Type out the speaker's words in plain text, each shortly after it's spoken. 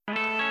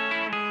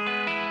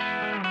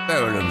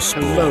Verulam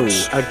Hello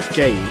Sports.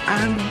 again,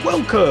 and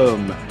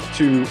welcome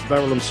to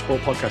Verulam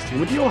Sport Podcasting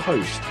with your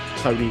host,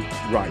 Tony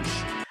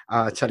Rice.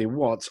 Tell you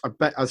what, I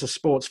bet as a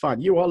sports fan,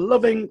 you are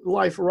loving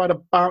life right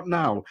about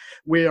now.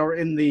 We are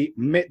in the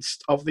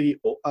midst of the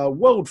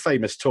world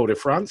famous Tour de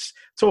France,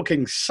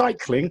 talking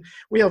cycling.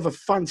 We have a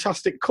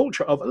fantastic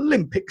culture of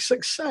Olympic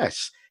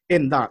success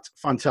in that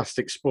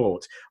fantastic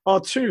sport. Our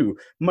two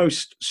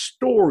most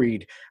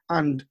storied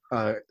and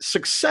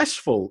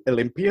successful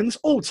Olympians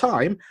all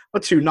time are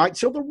two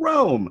knights of the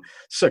realm,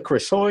 Sir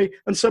Chris Hoy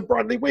and Sir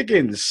Bradley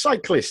Wiggins,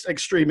 cyclist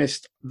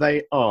extremist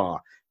they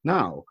are.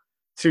 Now,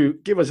 to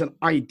give us an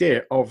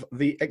idea of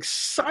the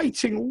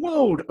exciting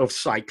world of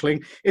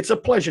cycling, it's a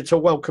pleasure to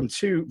welcome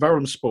to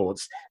Verulam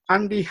Sports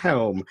Andy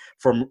Helme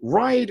from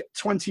Ride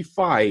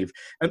 25,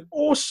 and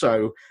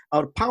also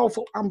a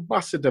powerful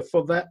ambassador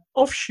for their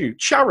offshoot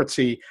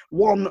charity,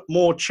 One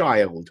More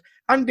Child.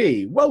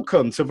 Andy,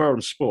 welcome to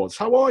Verulam Sports.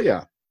 How are you?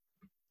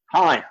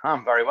 Hi,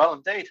 I'm very well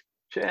indeed.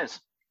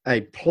 Cheers.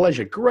 A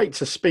pleasure. Great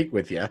to speak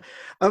with you.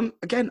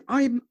 Again,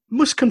 I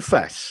must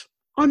confess,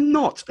 I'm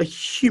not a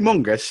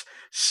humongous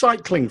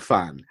cycling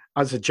fan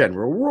as a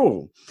general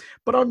rule.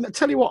 But I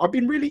tell you what, I've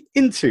been really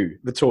into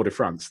the Tour de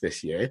France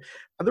this year.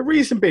 And the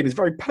reason being is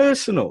very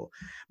personal.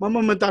 My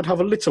mum and dad have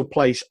a little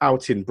place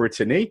out in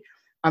Brittany,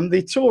 and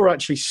the Tour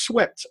actually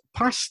swept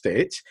past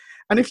it.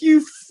 And if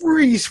you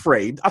freeze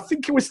framed, I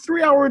think it was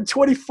 3 hours and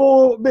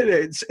 24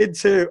 minutes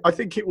into, I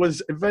think it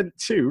was event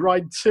 2,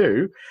 ride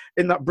 2,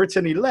 in that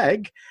Brittany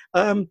leg,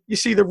 you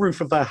see the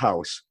roof of their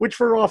house, which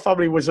for our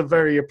family was a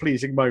very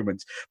pleasing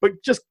moment.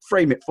 But just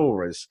frame it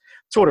for us.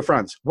 Tour de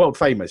France, world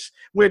famous.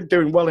 We're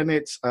doing well in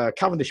it.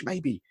 Cavendish,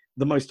 maybe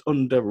the most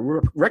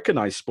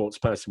under-recognised sports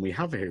person we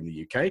have here in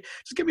the UK.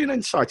 Just give me an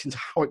insight into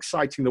how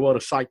exciting the world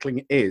of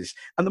cycling is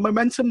and the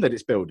momentum that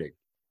it's building.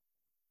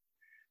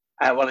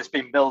 Well, it's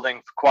been building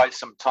for quite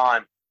some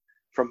time,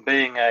 from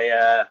being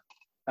a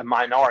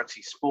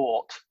minority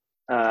sport,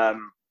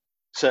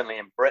 certainly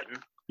in Britain.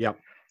 Yeah.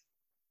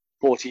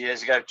 40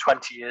 years ago,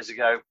 20 years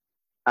ago.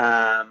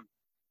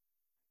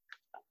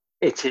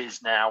 It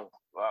is now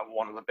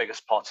one of the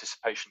biggest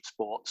participation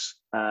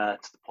sports, to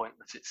the point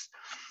that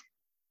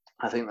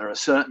I think there are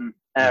certain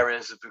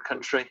areas of the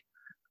country,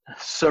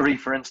 Surrey,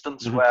 for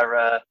instance,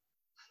 where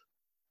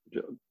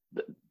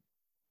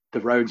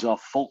the roads are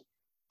full.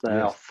 They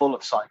are full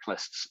of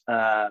cyclists,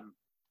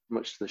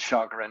 much to the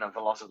chagrin of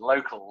a lot of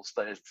locals.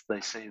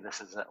 They see this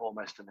as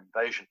almost an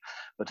invasion.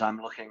 But I'm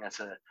looking at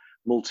a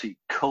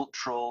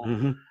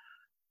multicultural,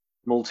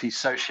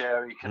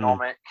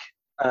 multi-socio-economic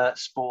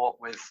sport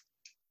with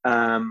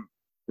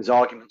there's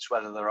arguments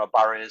whether there are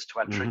barriers to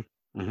entry,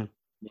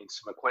 needs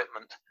some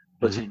equipment,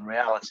 but in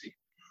reality,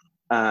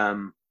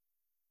 I'm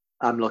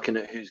looking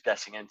at who's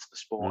getting into the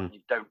sport, and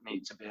you don't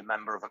need to be a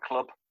member of a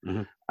club.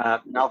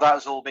 Now, that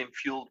has all been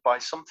fueled by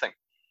something.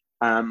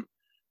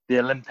 The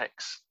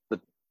Olympics,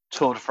 the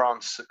Tour de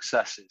France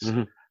successes.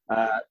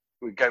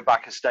 We go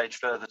back a stage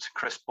further to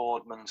Chris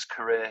Boardman's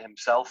career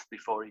himself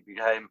before he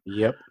became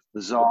the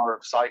czar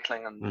of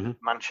cycling and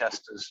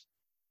Manchester's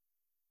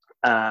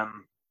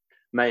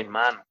main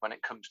man when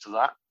it comes to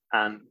that,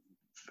 and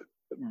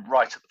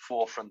right at the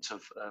forefront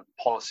of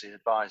policy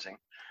advising.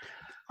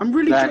 I'm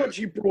really glad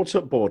you brought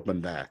up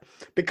Boardman there,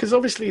 because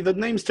obviously the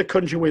names to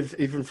conjure with,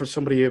 even for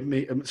somebody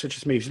such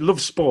as me who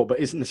loves sport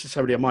but isn't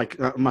necessarily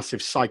a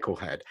massive cycle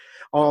head,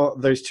 are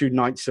those two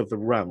knights of the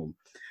realm.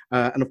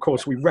 And of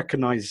course, we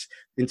recognise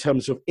in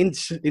terms of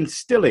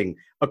instilling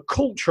a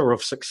culture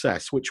of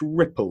success which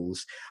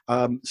ripples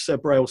Sir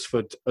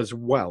Brailsford as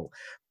well.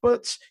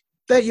 But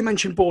there you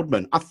mentioned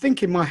Boardman. I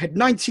think in my head,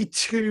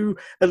 92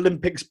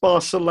 Olympics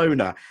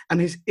Barcelona and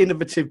his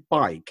innovative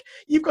bike.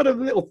 You've got a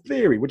little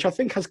theory, which I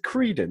think has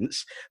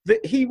credence,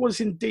 that he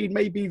was indeed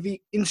maybe the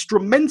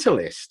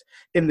instrumentalist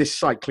in this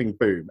cycling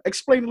boom.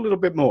 Explain a little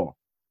bit more.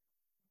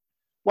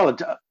 Well,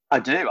 I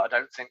do. I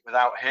don't think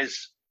without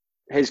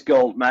his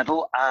gold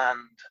medal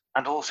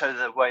and also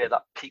the way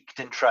that piqued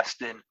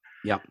interest in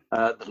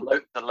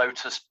the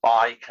Lotus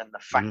bike and the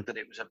fact that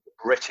it was a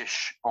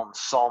British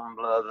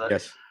ensemble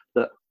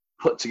that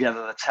put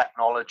together the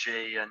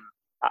technology, and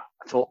I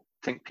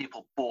think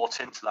people bought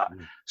into that.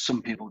 Some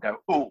people go,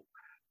 oh,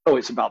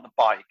 it's about the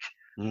bike,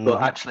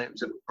 but actually it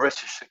was a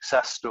British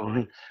success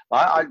story.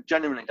 I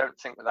genuinely don't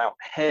think without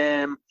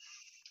him,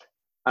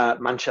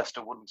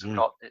 Manchester wouldn't have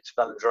got its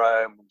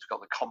velodrome, wouldn't have got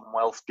the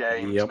Commonwealth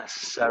Games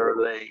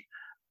necessarily.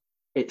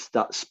 It's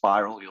that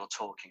spiral you're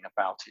talking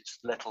about. It's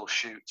little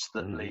shoots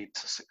that lead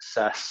to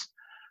success.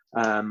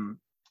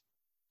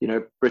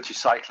 British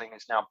cycling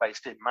is now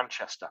based in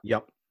Manchester.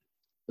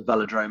 The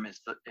velodrome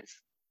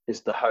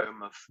is the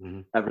home of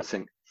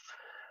everything,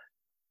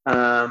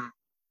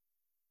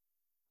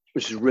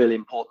 which is a really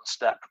important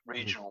step.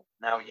 Regional.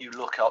 Now you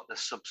look at the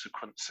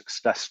subsequent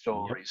success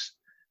stories.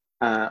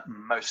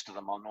 Most of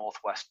them are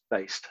northwest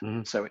based,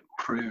 so it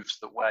proves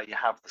that where you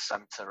have the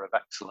centre of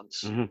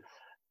excellence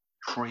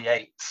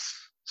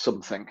creates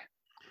something.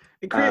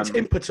 It creates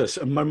impetus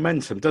and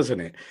momentum, doesn't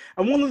it?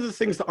 And one of the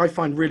things that I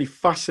find really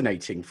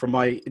fascinating from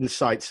my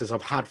insights as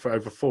I've had for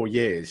over 4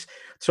 years,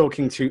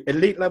 talking to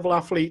elite level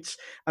athletes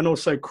and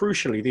also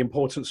crucially, the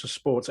importance of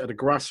sports at a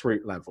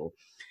grassroots level,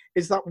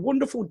 is that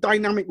wonderful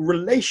dynamic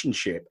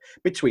relationship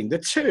between the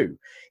two.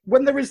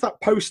 When there is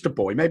that poster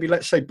boy, maybe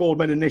let's say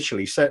Boardman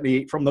initially,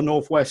 certainly from the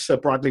Northwest, Sir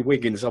Bradley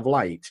Wiggins of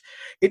late,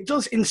 it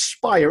does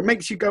inspire, it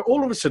makes you go,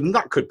 all of a sudden,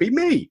 that could be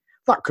me.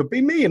 That could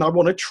be me, and I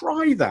want to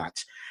try that.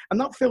 And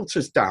that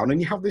filters down,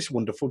 and you have this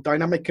wonderful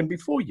dynamic, and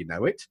before you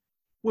know it,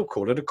 we'll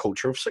call it a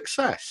culture of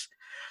success.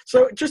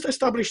 So just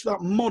establish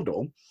that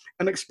model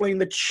and explain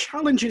the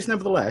challenges,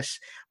 nevertheless,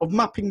 of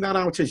mapping that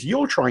out as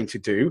you're trying to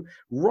do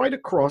right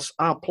across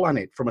our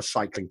planet from a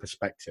cycling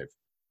perspective.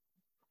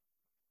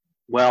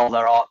 Well,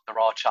 there are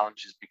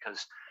challenges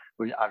because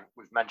we've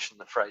mentioned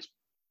the phrase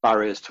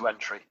barriers to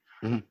entry.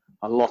 Mm-hmm.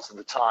 A lot of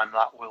the time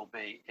that will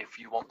be, if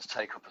you want to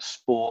take up a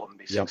sport and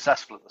be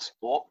successful at the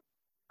sport,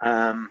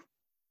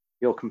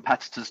 your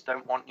competitors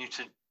don't want you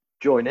to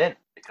join in.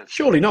 Because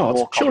surely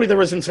not. Surely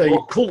there isn't a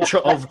culture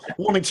of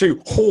wanting to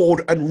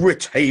hoard and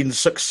retain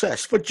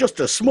success for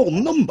just a small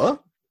number.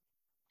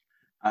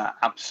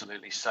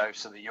 Absolutely so.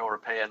 So the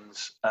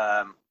Europeans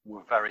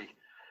were very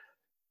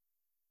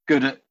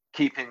good at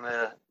keeping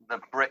the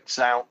Brits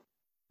out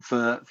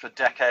for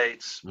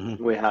decades.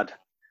 Mm-hmm. We had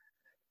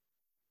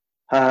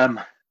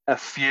a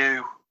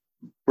few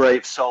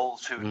brave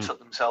souls who took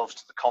themselves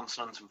to the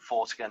continent and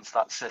fought against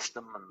that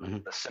system,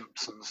 and the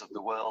Simpsons of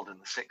the world in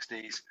the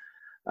 60s.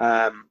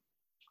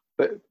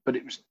 But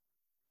it was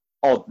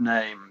odd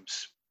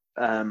names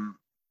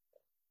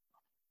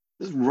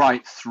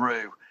right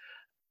through.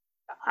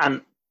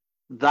 And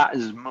that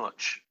is as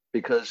much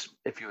because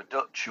if you were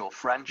Dutch or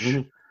French,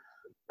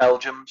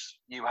 Belgians,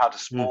 you had a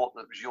sport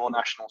that was your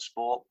national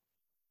sport.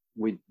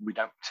 We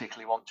don't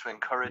particularly want to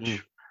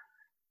encourage.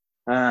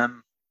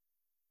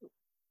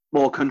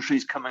 More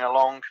countries coming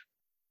along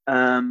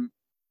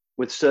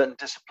with certain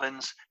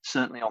disciplines,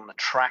 certainly on the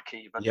track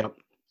even. Yep.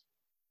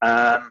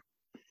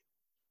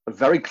 A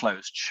very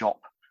closed shop.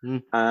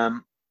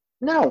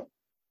 Now,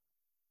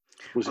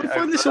 I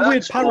find this a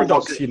weird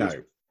paradox, you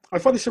know. I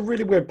find this a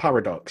really weird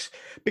paradox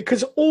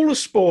because all the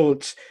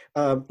sports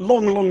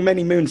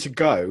many moons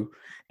ago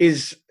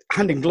is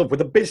hand in glove with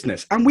a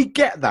business. And we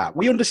get that.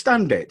 We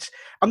understand it.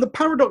 And the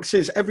paradox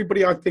is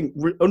everybody, I think,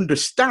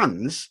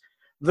 understands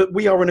that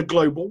we are in a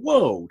global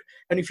world.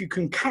 And if you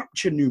can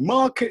capture new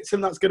markets, then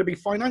that's going to be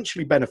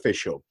financially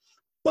beneficial.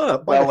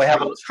 But by the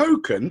same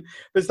token,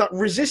 there's that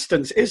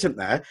resistance, isn't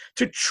there,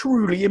 to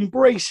truly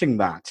embracing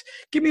that.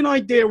 Give me an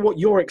idea of what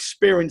you're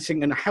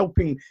experiencing and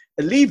helping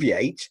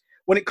alleviate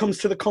when it comes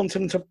to the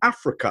continent of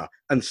Africa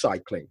and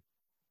cycling.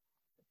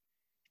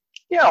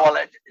 Yeah, well,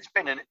 it's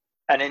been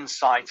an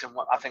insight, and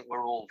I think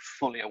we're all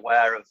fully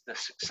aware of the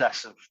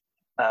success of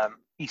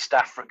East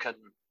African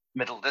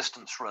middle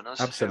distance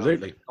runners.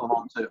 Absolutely. Who have gone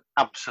on to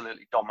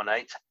absolutely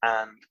dominate,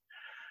 and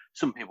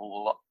some people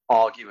will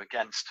argue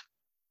against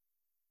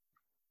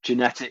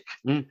genetic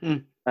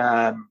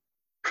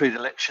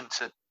predilection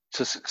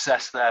to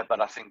success there,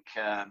 but I think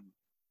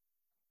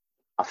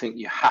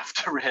you have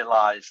to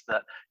realise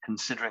that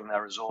considering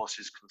their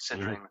resources,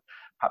 considering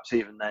perhaps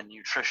even their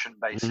nutrition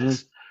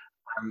basis,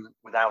 and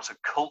without a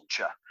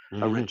culture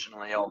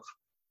originally of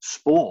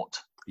sport,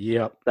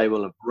 they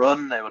will have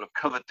run, they will have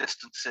covered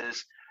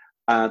distances,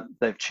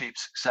 they've achieved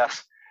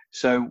success.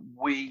 So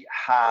we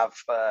have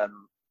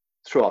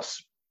through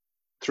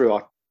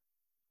our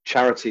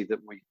charity that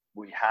we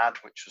had,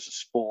 which was a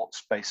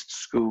sports-based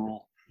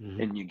school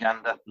in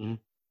Uganda,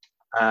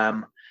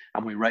 and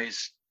we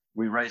raised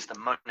the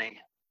money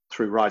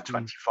through Ride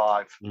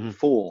 25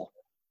 for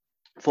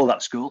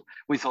that school.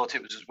 We thought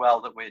it was as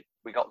well that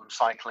we got them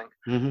cycling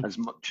as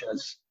much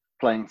as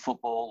playing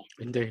football,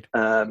 indeed,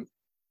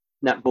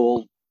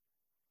 netball,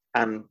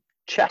 and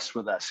chess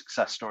were their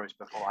success stories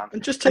beforehand.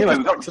 And just take us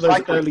back to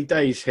those early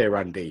days here,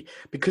 Andy,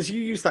 because you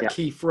use that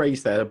key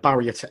phrase there, a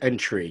barrier to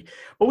entry.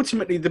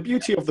 Ultimately, the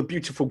beauty of the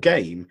beautiful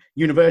game,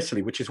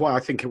 universally, which is why I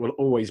think it will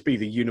always be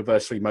the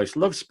universally most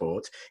loved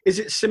sport, is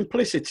its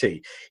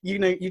simplicity. You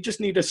know, you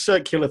just need a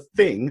circular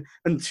thing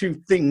and two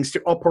things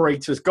to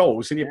operate as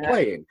goals, and you're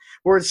playing.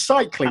 Whereas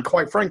cycling,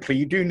 quite frankly,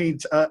 you do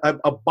need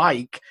a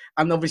bike,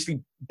 and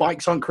obviously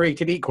bikes aren't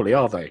created equally,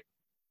 are they?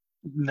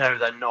 No,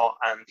 they're not.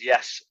 And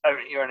yes,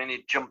 you only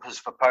need jumpers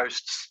for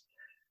posts,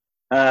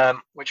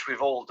 which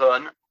we've all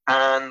done.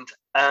 And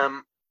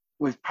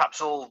we've perhaps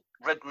all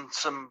ridden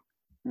some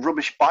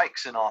rubbish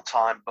bikes in our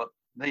time, but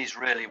these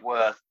really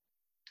were.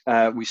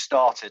 We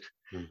started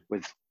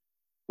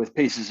with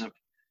pieces of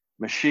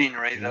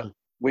machinery that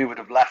we would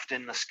have left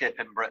in the skip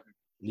in Britain.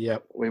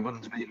 Yep. We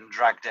wouldn't have even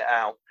dragged it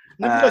out.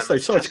 Nevertheless, though,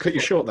 sorry to cut you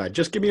short there.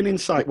 Just give me an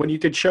insight when you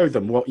did show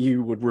them what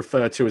you would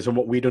refer to as and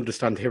what we'd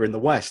understand here in the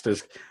West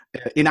as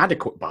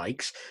inadequate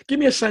bikes. Give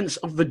me a sense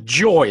of the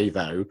joy,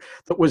 though,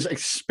 that was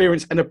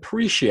experienced and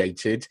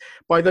appreciated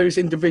by those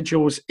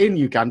individuals in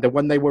Uganda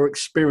when they were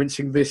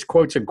experiencing this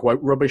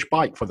quote-unquote rubbish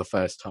bike for the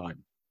first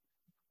time.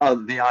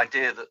 The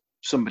idea that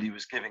somebody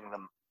was giving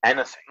them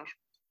anything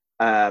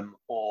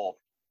or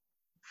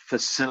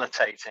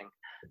facilitating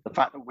the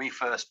fact that we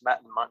first met,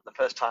 the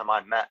first time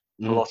I met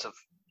a lot of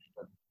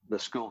the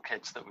school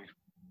kids that we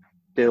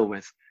deal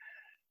with,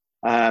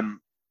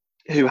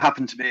 who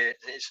happen to be,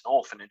 it's an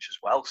orphanage as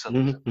well, so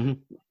there's a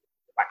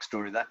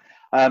backstory there.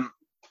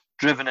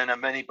 Driven in a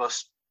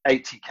minibus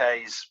 80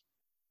 k's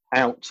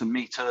out to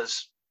meet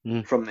us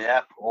from the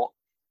airport.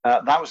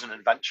 That was an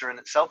adventure in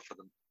itself for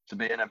them, to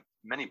be in a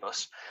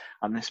minibus,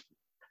 and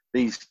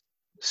these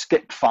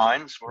skipped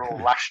fines were all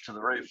lashed to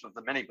the roof of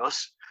the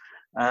minibus.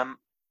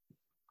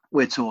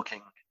 We're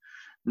talking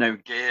no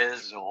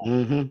gears or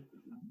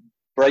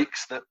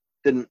brakes that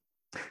didn't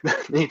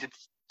needed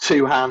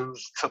two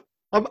hands to.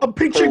 I'm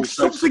picturing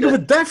something of a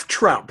death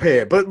trap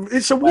here, but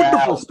it's a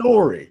wonderful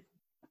story.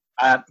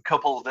 A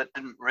couple that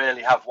didn't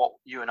really have what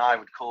you and I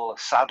would call a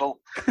saddle,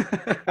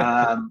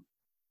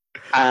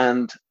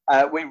 and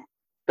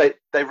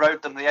they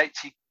rode them the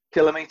 80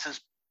 kilometres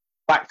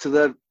back to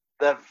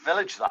their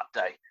village that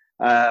day,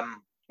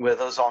 with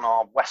us on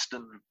our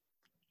Western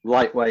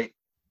lightweight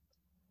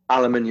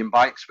aluminium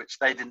bikes, which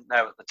they didn't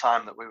know at the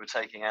time that we were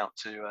taking out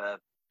to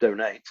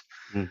donate.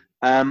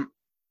 And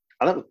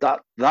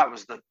that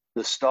was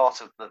the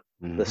start of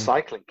the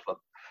cycling club.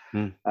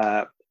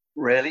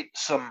 Really,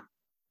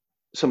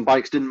 some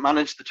bikes didn't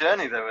manage the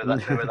journey; they were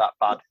that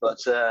bad.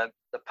 But the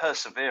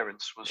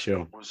perseverance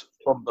was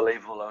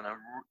unbelievable, and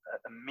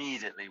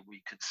immediately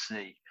we could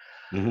see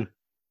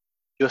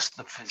just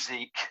the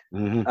physique,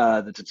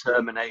 the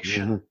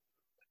determination,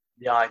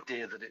 the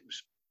idea that it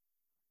was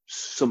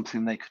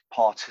something they could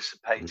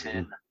participate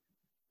in,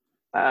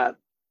 and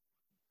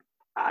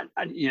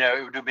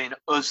it would have been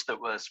us that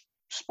was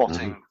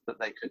spotting that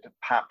they could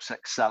perhaps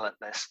excel at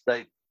this.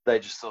 They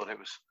just thought it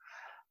was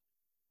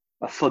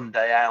a fun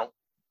day out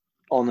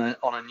on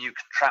a new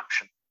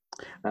contraption.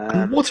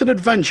 And what an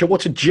adventure,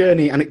 what a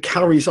journey, and it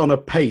carries on a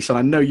pace. And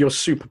I know you're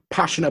super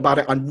passionate about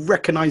it. I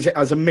recognise it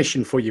as a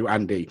mission for you,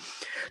 Andy.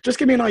 Just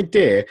give me an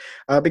idea,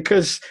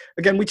 because,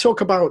 again, we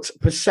talk about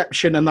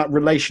perception and that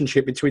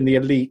relationship between the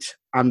elite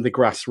and the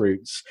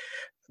grassroots.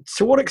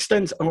 To what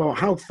extent, or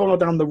how far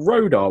down the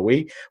road are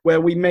we,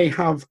 where we may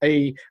have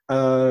a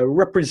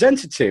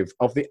representative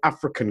of the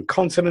African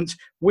continent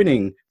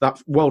winning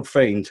that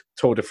world-famed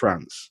Tour de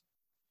France?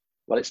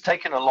 Well, it's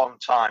taken a long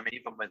time,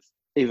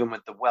 even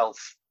with the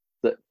wealth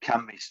that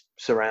can be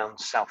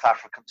surrounds South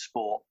African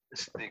sport.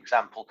 This is the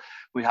example.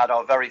 We had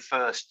our very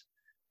first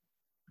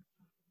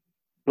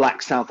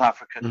black South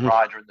African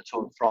rider in the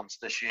Tour de France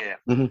this year.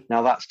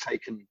 Now that's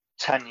taken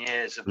 10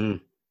 years of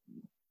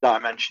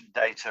dimension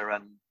data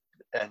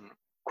and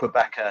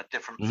Quebec,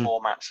 different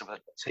formats of a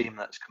team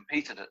that's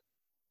competed at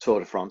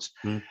Tour de France,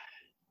 to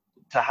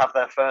have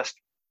their first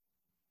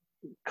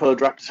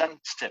coloured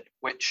representative,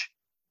 which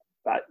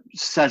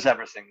says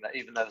everything. That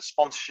even though the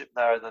sponsorship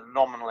there, they're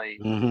nominally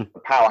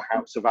the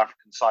powerhouse of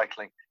African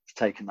cycling, it's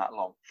taken that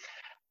long.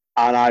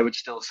 And I would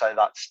still say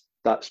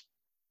that's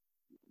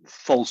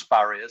false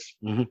barriers,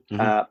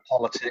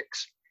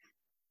 politics.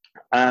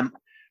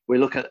 We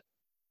look at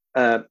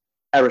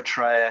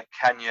Eritrea,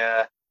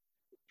 Kenya,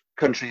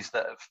 countries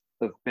that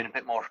have been a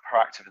bit more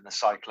proactive in the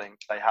cycling.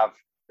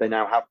 They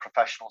now have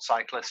professional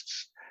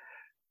cyclists.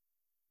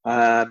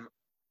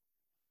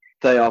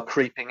 They are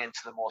creeping into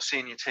the more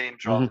senior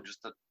teams rather than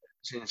just the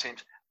senior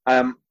teams.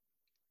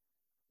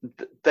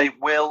 They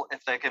will,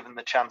 if they're given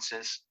the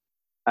chances,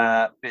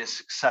 be as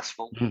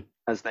successful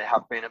as they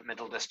have been at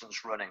middle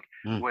distance running.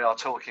 We are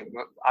talking.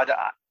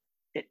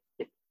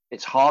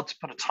 It's hard to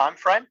put a time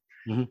frame,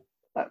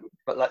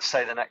 but let's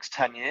say the next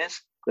 10 years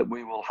that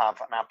we will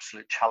have an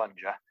absolute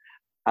challenger.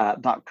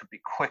 That could be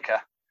quicker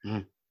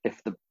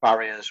if the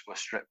barriers were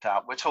stripped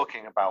out. We're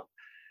talking about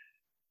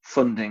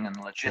funding and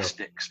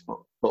logistics,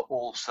 but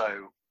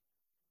also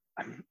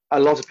a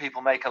lot of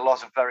people make a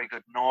lot of very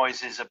good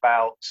noises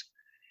about,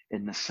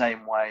 in the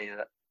same way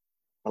that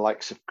the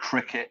likes of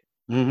cricket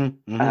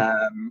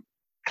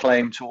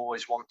claim to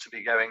always want to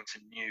be going to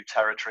new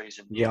territories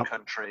and new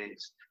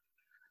countries,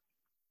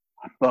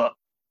 but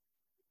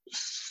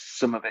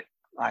some of it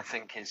I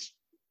think is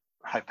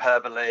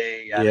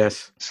hyperbole and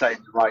saying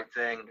the right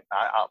thing.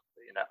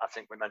 I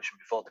think we mentioned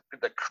before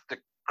the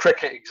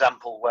cricket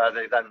example, where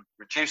they then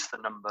reduce the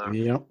number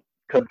of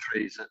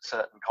countries at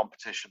certain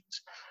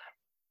competitions.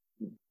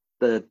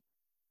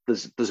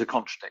 There's a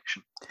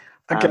contradiction.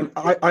 Again,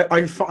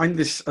 I find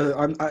this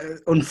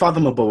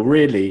unfathomable,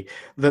 really,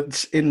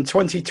 that in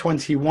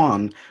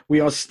 2021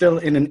 we are still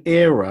in an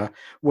era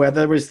where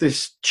there is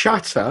this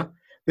chatter,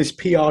 this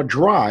PR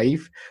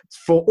drive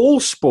for all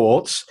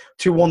sports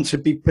to want to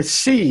be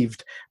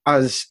perceived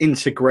as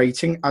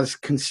integrating, as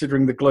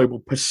considering the global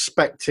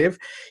perspective.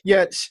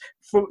 Yet,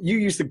 you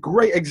used a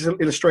great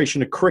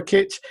illustration of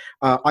cricket.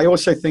 I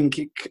also think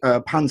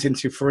it pans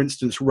into, for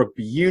instance,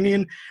 rugby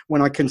union.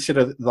 When I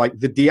consider like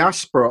the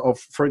diaspora of,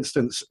 for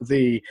instance,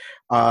 the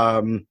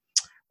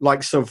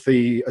likes of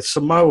the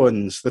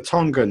Samoans, the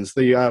Tongans,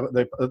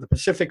 the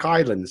Pacific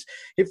Islands,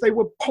 if they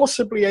were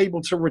possibly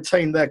able to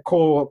retain their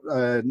core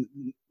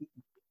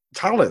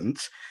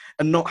talent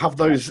and not have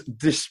those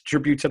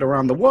distributed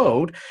around the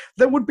world,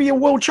 there would be a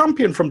world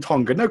champion from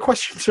Tonga, no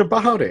questions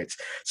about it.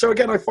 So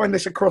again, I find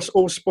this across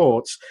all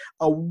sports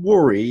a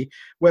worry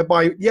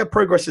whereby, yeah,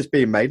 progress is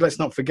being made, let's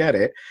not forget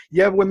it.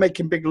 Yeah, we're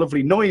making big,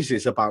 lovely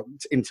noises about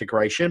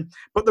integration,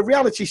 but the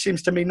reality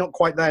seems to me not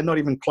quite there, not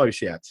even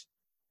close yet.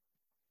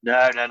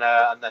 No.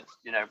 And then,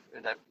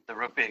 the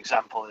rugby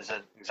example is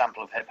an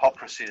example of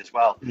hypocrisy as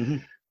well. Mm-hmm.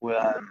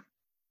 Where,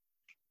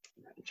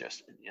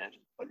 just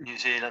New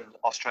Zealand,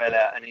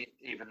 Australia, and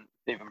even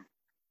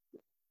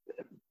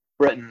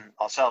Britain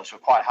ourselves were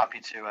quite happy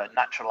to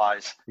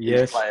naturalise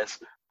these players,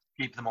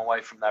 keep them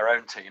away from their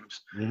own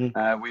teams.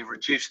 Mm-hmm.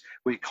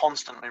 We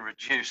constantly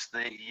reduce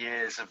the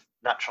years of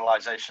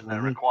naturalisation that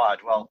are required.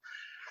 Well,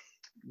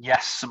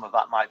 yes, some of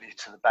that might be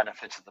to the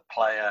benefit of the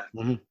player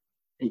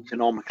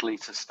economically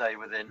to stay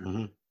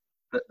within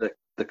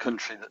the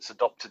country that's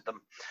adopted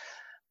them,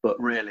 but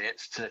really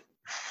it's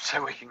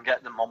so we can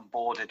get them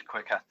onboarded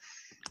quicker.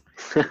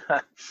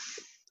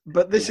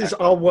 But this is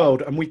our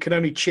world, and we can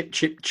only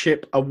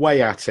chip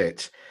away at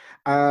it.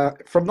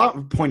 From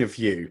that point of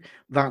view,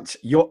 that's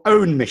your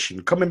own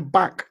mission, coming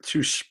back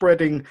to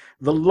spreading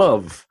the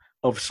love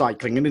of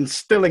cycling and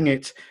instilling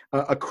it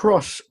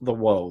across the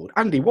world.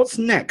 Andy, what's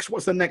next?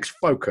 What's the next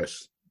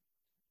focus?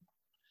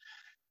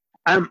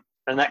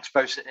 The next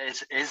focus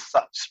is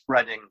that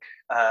spreading.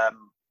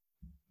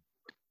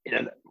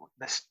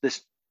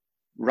 This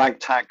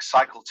ragtag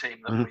cycle team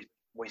that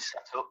we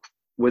set up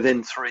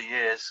within 3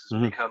 years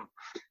has become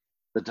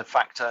the de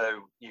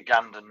facto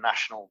Ugandan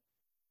national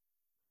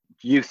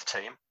youth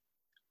team.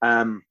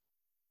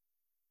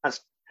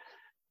 As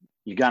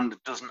Uganda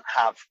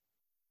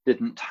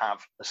didn't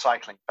have a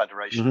cycling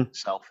federation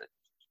itself.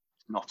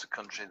 It's not a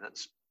country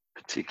that's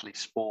particularly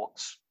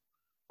sports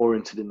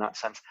oriented in that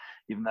sense,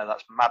 even though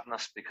that's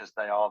madness because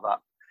they are that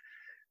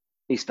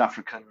East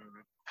African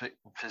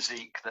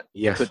physique that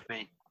could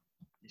be.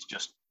 It's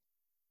just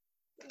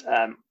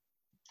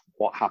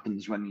what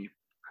happens when you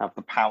have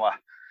the power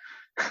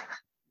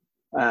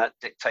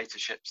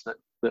dictatorships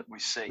that we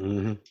see.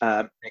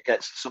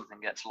 Something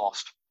gets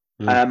lost.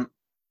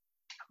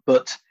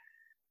 But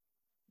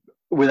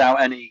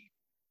without any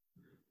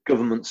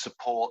government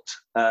support,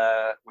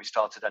 we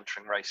started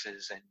entering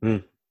races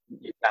in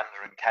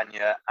Uganda and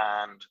Kenya,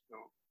 and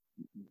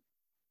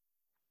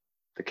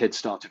the kids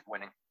started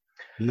winning.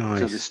 Nice.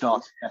 So they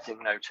started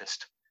getting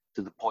noticed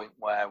to the point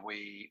where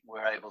we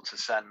were able to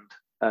send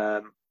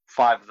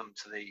 5 of them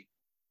to the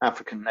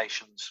African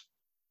Nations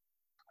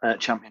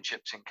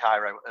Championships in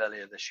Cairo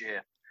earlier this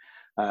year.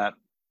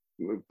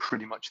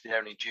 Pretty much the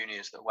only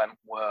juniors that went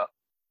were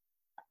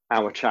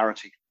our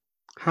charity.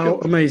 How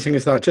amazing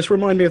is that? Just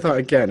remind me of that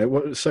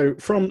again. So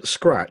from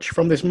scratch,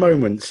 from this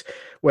moment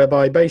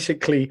whereby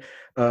basically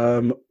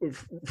from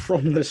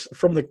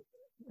the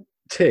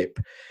tip,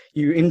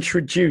 you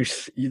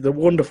introduce the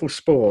wonderful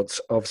sports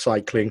of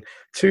cycling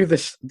to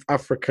this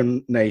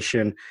African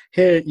nation.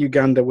 Here,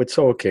 Uganda, we're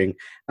talking,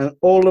 and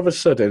all of a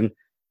sudden,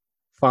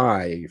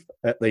 5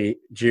 at the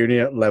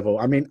junior level.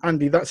 I mean,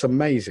 Andy, that's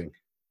amazing.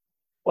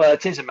 Well,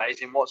 it is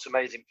amazing. What's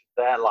amazing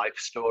for their life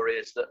story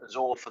is that as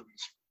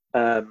orphans,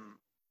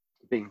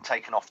 being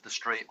taken off the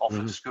street,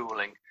 offered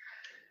schooling,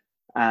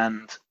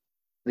 and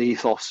the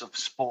ethos of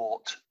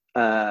sport,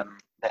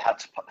 they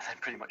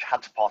pretty much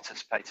had to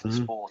participate in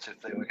sport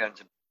if they were going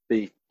to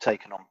be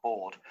taken on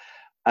board.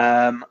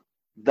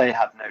 They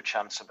had no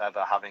chance of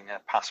ever having a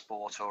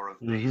passport or a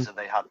visa.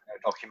 They had no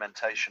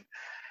documentation.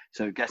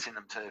 So getting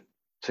them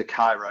to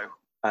Cairo,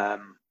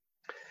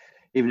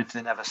 even if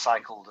they never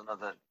cycled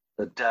another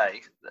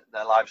day,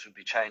 their lives would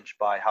be changed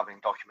by having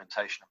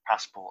documentation and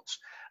passports.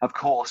 Of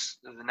course,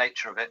 the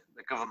nature of it,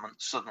 the government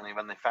suddenly,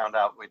 when they found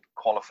out we'd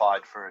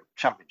qualified for a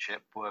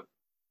championship, were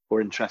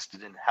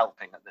interested in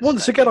helping at this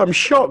Once stage. again, I'm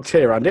shocked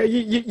here, Andy.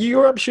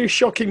 You're absolutely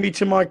shocking me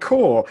to my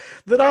core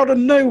that out of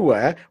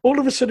nowhere, all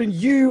of a sudden,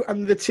 you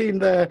and the team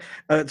there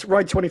at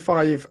Ride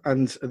 25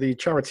 and the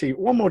charity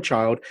One More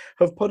Child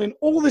have put in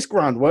all this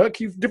groundwork.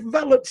 You've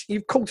developed,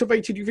 you've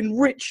cultivated, you've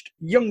enriched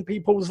young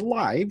people's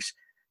lives.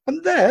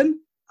 And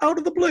then, out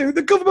of the blue,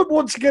 the government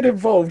wants to get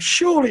involved.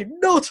 Surely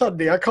not,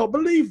 Andy. I can't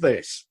believe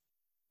this.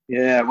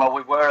 Yeah, well,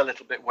 we were a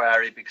little bit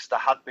wary because there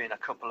had been a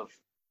couple of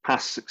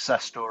past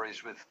success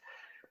stories with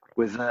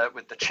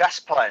the chess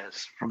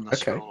players from the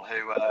school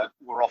who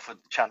were offered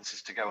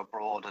chances to go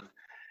abroad, and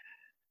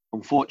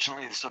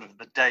unfortunately, sort of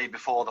the day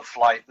before the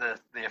flight,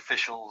 the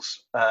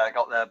officials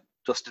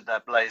dusted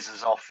their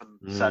blazers off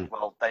and said,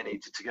 well, they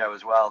needed to go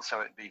as well.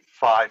 So it'd be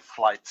 5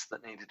 flights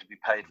that needed to be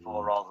paid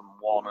for rather than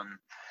 1, and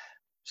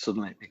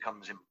suddenly it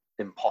becomes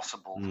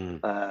impossible.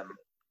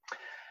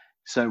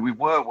 So we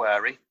were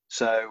wary.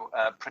 So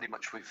pretty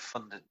much we've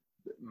funded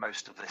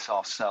most of this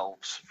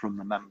ourselves from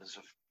the members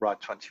of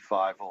Ride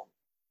 25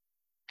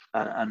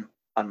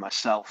 and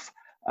myself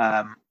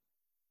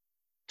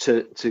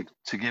to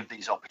give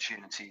these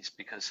opportunities,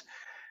 because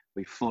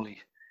we fully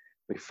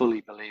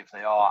believe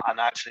they are, and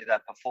actually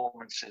their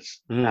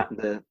performances at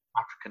the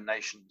African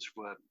nations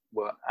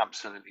were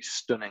absolutely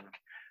stunning,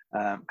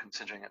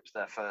 considering it was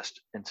their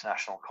first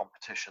international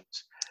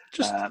competitions.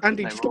 Just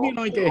Andy, just give me an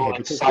idea here,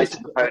 because this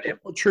is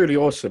truly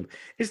awesome.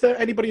 Is there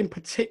anybody in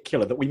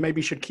particular that we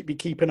maybe should be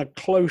keeping a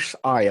close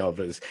eye of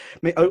as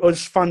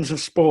fans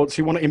of sports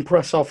who want to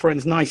impress our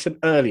friends nice and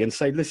early and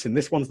say, listen,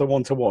 this one's the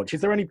one to watch?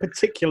 Is there any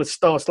particular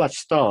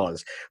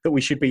star/stars that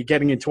we should be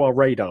getting into our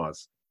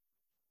radars?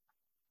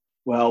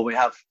 Well, we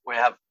have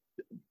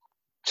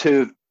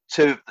two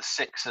of the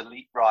 6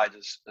 elite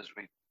riders, as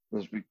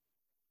we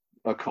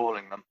are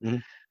calling them.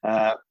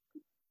 Mm-hmm.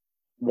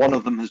 One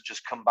of them has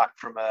just come back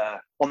from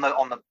on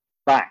the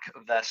back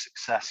of their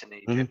success in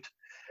Egypt.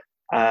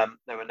 Mm-hmm.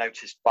 They were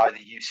noticed by the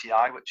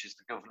UCI, which is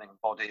the governing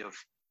body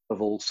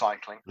of all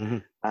cycling. Mm-hmm.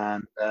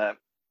 And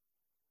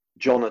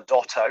John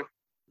Adotto,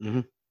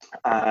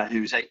 mm-hmm.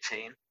 Who's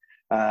 18,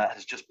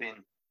 has just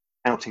been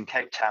out in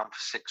Cape Town for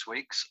 6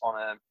 weeks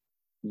on a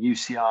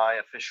UCI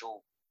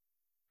official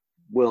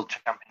World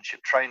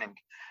Championship training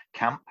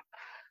camp.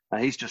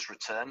 He's just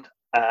returned,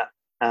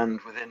 and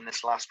within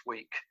this last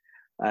week,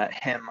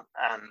 him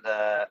and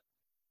a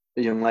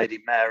young lady,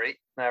 Mary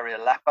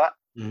Alepa,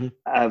 mm-hmm.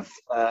 have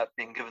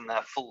been given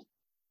their full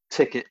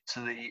ticket to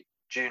the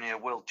Junior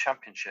World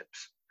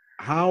Championships.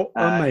 How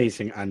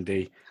amazing,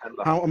 Andy.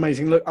 How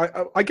amazing. Look,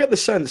 I get the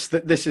sense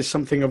that this is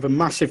something of a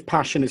massive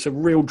passion. It's a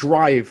real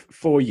drive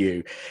for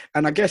you.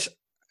 And I guess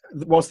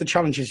whilst the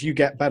challenges you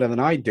get better than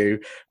I do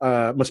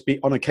must be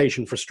on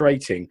occasion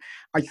frustrating,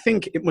 I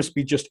think it must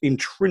be just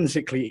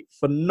intrinsically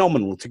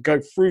phenomenal to go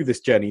through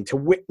this journey and to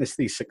witness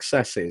these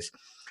successes.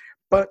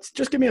 But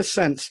just give me a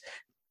sense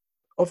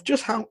of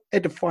just how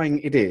edifying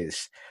it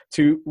is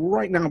to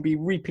right now be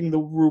reaping the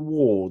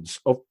rewards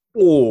of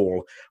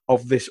all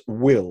of this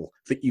will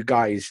that you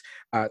guys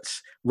at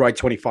Ride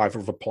 25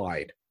 have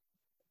applied.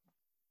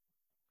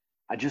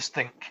 I just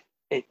think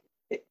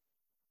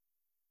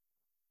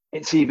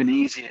it's even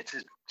easier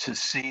to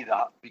see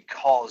that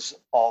because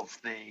of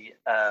the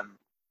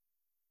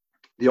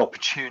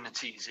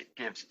opportunities it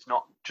gives. It's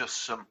not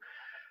just some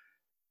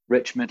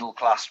rich middle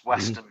class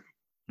Western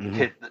mm-hmm.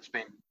 kid that's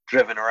been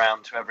driven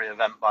around to every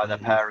event by their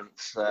mm-hmm.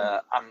 parents,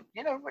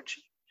 and which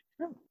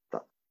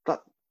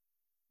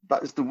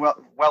that is the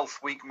wealth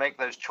we can make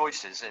those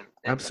choices in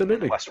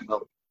absolutely in the Western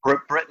world.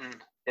 Britain,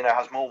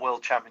 has more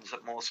world champions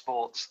at more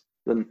sports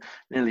than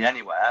nearly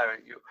anywhere.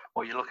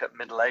 You look at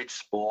middle-aged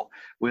sport,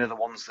 we're the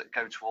ones that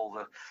go to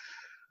all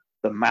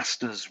the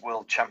Masters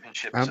World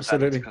Championships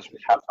absolutely. Events because we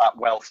have that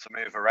wealth to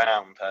move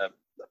around,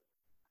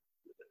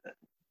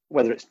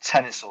 whether it's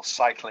tennis or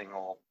cycling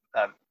or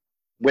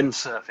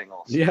windsurfing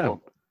or yeah.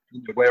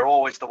 We're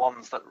always the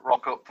ones that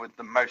rock up with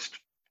the most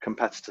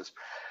competitors.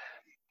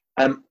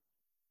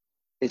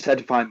 It's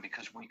edifying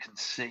because we can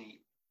see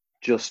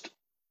just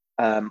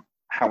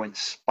how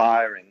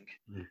inspiring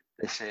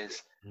this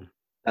is.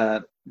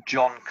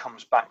 John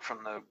comes back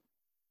from the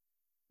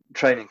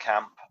training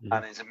camp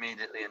and is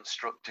immediately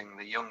instructing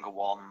the younger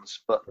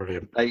ones, but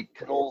brilliant. They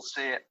can all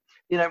see it.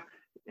 In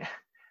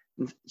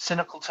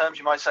cynical terms,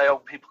 you might say, "Oh,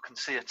 people can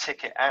see a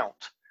ticket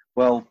out."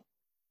 Well,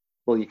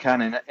 you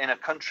can in a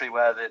country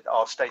where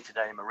our stated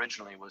aim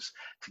originally was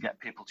to get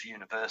people to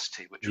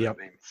university, which would have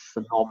been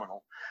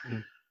phenomenal.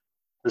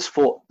 There's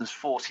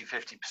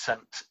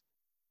 40-50%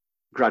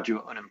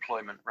 graduate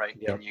unemployment rate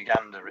in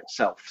Uganda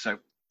itself, so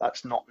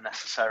that's not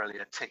necessarily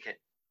a ticket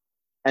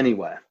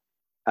anywhere,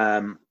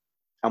 and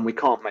we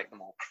can't make them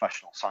all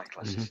professional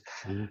cyclists.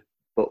 Mm-hmm.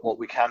 But what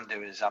we can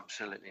do is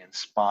absolutely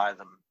inspire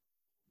them.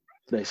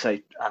 They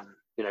say, and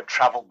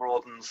travel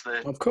broadens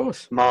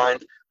the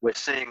mind. We're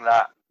seeing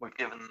that. We're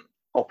given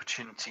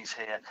opportunities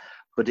here,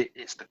 but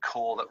it's the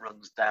core that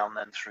runs down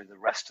then through the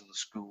rest of the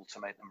school to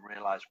make them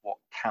realise what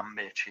can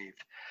be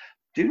achieved.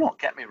 Do not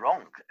get me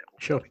wrong.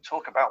 Sure. We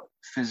talk about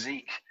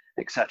physique,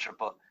 etc.,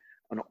 but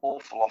an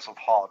awful lot of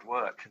hard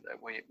work.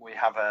 We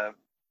have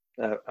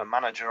a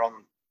manager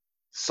on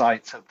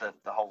site of the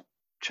whole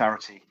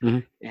charity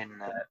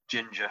in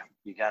Jinja,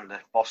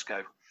 Uganda,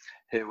 Bosco,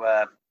 who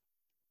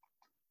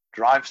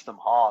drives them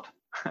hard.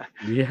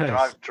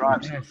 Yes.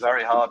 drives them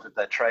very hard with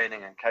their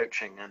training and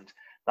coaching, and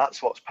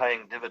that's what's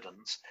paying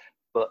dividends.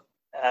 But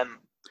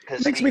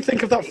it makes me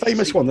think of that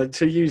famous one, that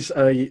to use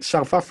a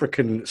South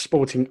African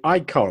sporting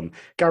icon,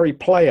 Gary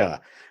Player.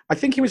 I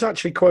think he was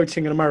actually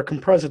quoting an American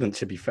president,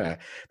 to be fair.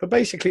 But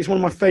basically, it's one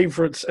of my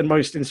favourites and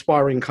most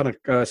inspiring kind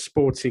of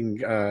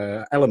sporting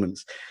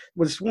elements.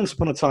 Was once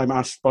upon a time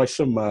asked by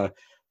some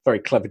very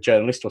clever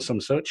journalist or some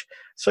such,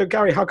 "So,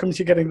 Gary, how come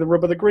you're getting the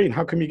rub of the green?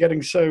 How come you're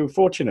getting so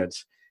fortunate?"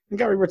 And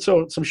Gary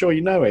retorts, "I'm sure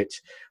you know it.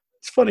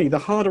 It's funny, the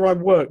harder I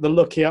work, the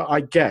luckier I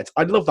get."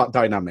 I love that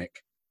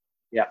dynamic.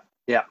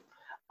 Yeah.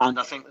 And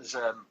I think there's,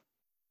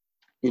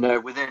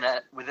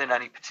 within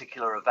any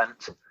particular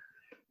event,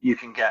 you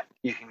can get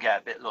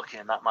a bit lucky,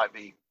 and that might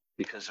be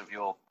because of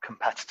your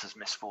competitor's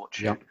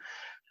misfortune. Yeah.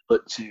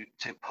 But to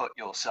put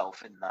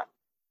yourself in that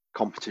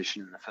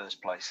competition in the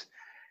first place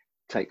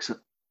takes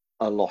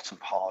a lot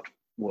of hard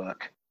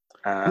work.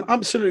 I'm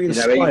absolutely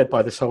inspired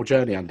by this whole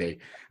journey,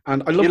 Andy.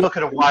 And I love. You look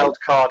at a wild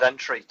card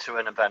entry to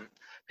an event.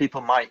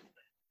 People might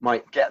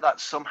get that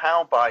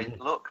somehow by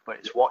luck, but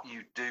it's what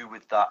you do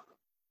with that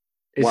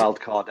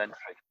wild card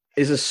entry.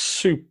 is a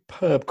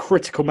superb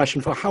critical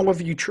message for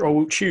however you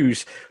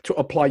choose to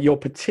apply your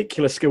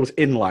particular skills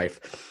in life.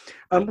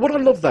 What I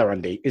love there,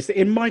 Andy, is that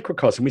in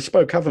microcosm, we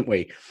spoke, haven't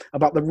we,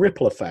 about the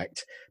ripple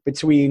effect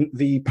between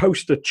the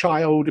poster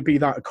child, be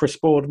that a Chris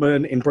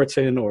Boardman in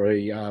Britain or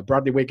a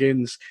Bradley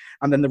Wiggins,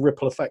 and then the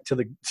ripple effect to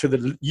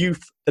the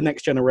youth, the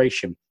next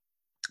generation.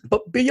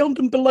 But beyond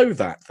and below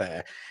that,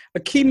 there, a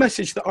key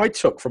message that I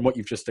took from what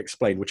you've just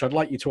explained, which I'd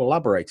like you to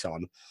elaborate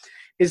on,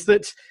 is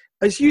that,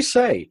 as you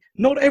say,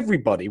 not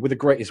everybody with the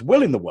greatest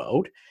will in the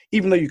world,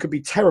 even though you could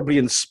be terribly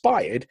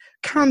inspired,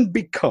 can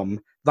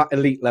become that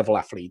elite level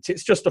athlete.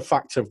 It's just a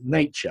fact of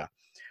nature.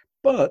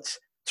 But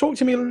talk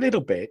to me a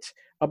little bit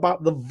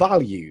about the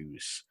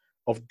values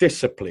of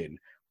discipline,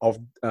 of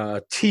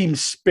team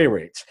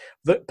spirit,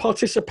 that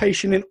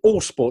participation in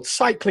all sports,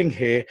 cycling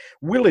here,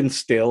 will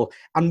instill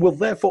and will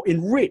therefore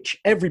enrich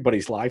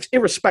everybody's lives,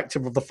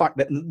 irrespective of the fact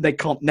that they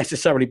can't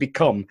necessarily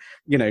become,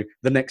 the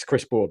next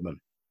Chris Boardman.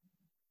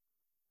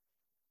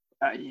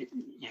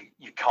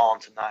 You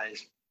can't, and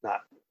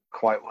that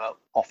quite well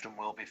often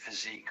will be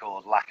physique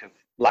or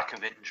lack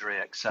of injury,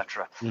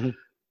 etc. Mm-hmm.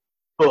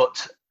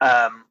 But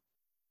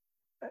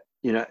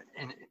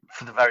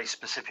for the very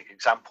specific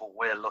example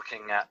we're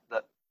looking at,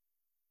 that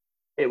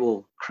it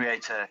will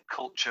create a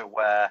culture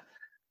where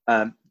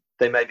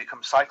they may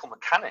become cycle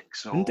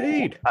mechanics, or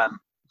Indeed,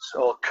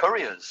 or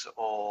couriers,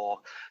 or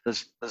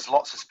there's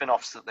lots of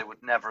spin-offs that they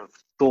would never have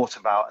thought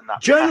about. And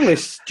that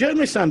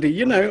journalists,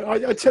 Andy,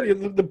 I tell you,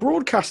 the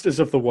broadcasters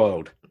of the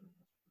world.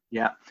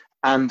 Yeah,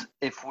 and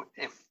if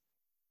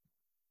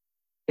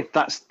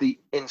that's the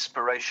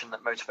inspiration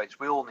that motivates,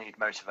 we all need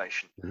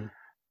motivation. Mm-hmm.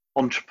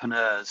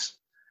 Entrepreneurs,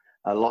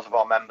 a lot of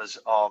our members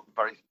are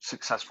very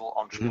successful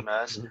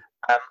entrepreneurs.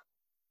 Mm-hmm.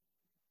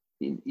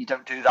 You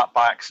don't do that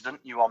by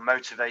accident. You are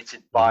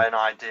motivated by an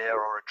idea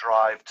or a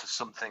drive to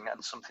something,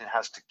 and something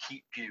has to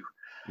keep you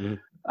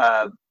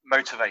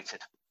motivated.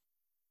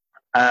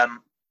 And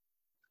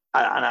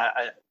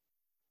I,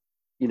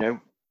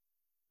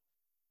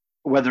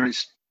 whether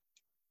it's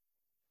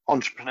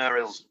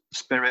entrepreneurial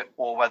spirit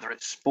or whether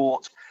it's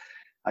sport,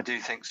 I do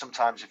think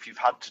sometimes if you've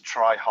had to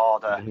try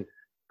harder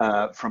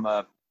from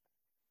a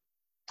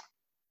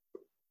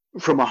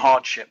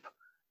hardship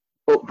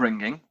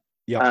upbringing,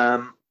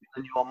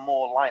 then you are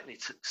more likely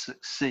to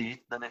succeed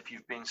than if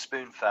you've been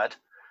spoon-fed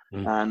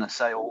and,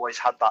 say, always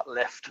had that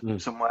lift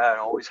somewhere and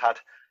always had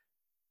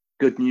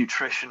good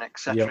nutrition,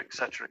 etc.,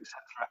 etc.,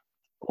 etc.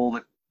 All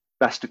the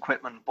best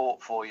equipment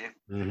bought for you.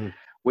 Mm-hmm.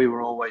 We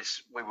were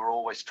always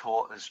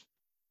taught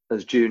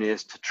as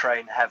juniors to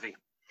train heavy.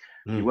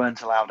 You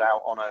weren't allowed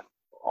out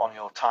on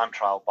your time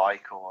trial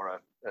bike or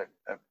a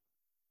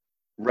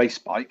race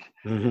bike.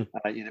 You'd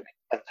have been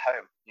sent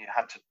home. You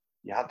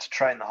had to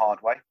train the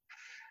hard way.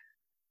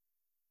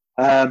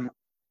 And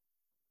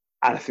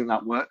I think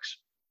that works.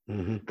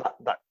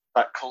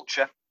 That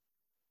culture.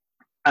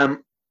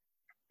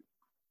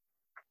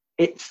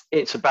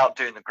 It's about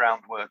doing the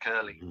groundwork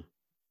early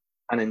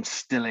and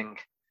instilling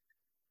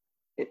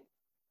it,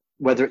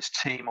 whether it's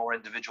team or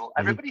individual.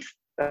 Everybody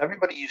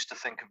used to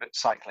think of it,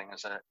 cycling,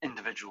 as an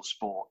individual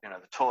sport. The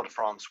Tour de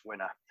France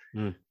winner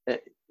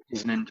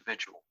is an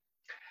individual.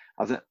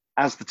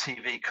 As the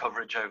TV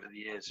coverage over the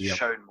years has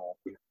shown more,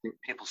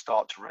 people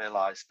start to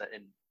realise that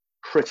in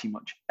pretty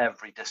much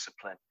every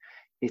discipline,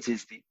 it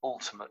is the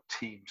ultimate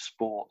team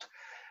sport.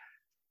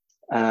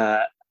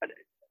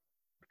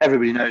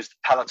 Everybody knows the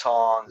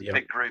peloton, the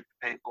big group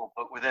of people,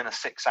 but within a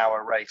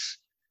 6-hour race,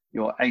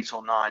 your 8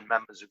 or 9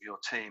 members of your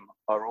team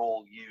are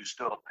all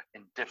used up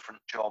in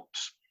different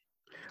jobs.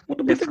 What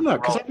do we think of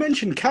that? Because I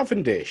mentioned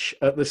Cavendish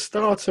at the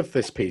start of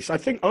this piece. I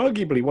think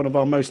arguably one of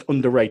our most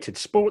underrated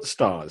sports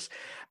stars.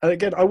 And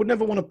again, I would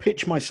never want to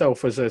pitch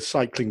myself as a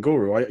cycling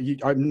guru.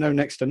 I know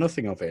next to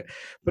nothing of it.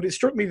 But it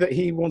struck me that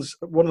he was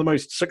one of the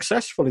most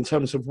successful in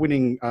terms of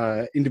winning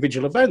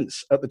individual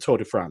events at the Tour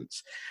de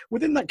France.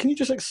 Within that, can you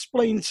just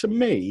explain to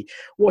me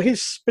what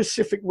his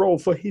specific role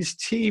for his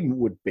team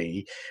would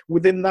be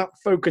within that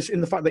focus,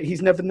 in the fact that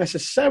he's never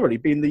necessarily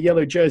been the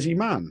yellow jersey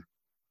man?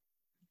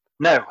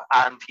 No,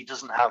 and he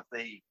doesn't have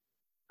the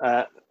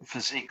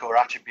physique or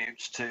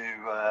attributes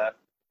to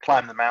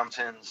climb the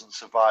mountains and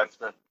survive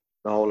the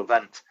whole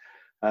event,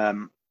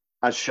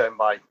 as shown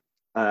by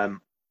the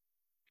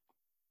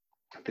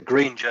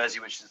green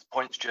jersey, which is the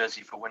points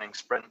jersey for winning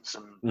sprints.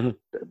 And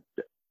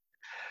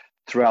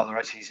throughout the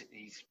race,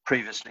 he's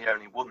previously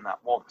only won that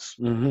once,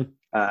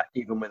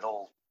 even with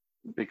all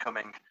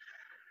becoming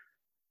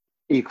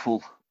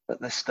equal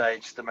at this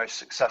stage, the most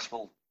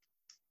successful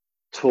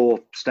Tour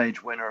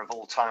stage winner of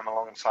all time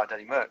alongside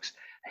Eddie Merckx.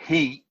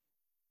 He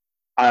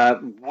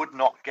would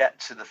not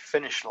get to the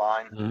finish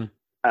line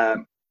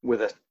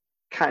with a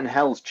cat in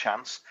hell's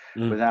chance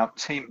without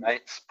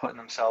teammates putting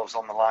themselves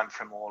on the line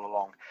for him all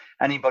along.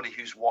 Anybody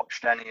who's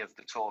watched any of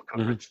the Tour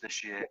coverage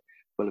this year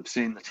will have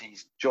seen that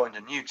he's joined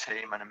a new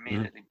team and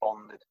immediately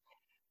bonded.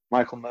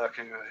 Michael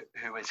Merckx,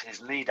 who is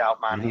his lead out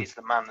man, he's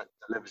the man that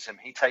delivers him.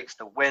 He takes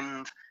the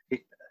wind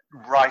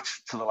right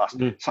to the last.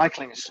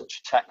 Cycling is such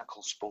a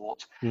technical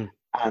sport.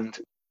 And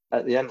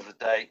at the end of the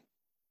day,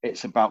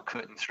 it's about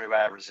cutting through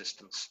air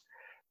resistance.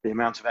 The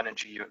amount of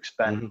energy you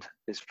expend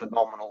is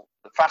phenomenal.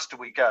 The faster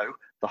we go,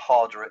 the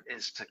harder it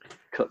is to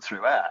cut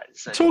through air.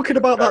 Talking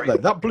about that, though,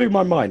 that blew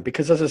my mind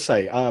because, as I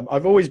say,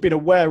 I've always been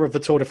aware of the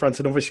Tour de France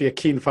and obviously a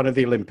keen fan of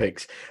the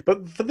Olympics.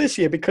 But for this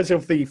year, because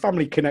of the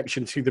family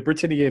connection to the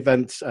Brittany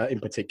events in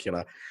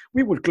particular,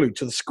 we were glued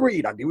to the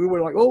screen, Andy. We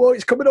were like, oh,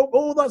 it's coming up.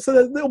 Oh, that's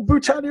a little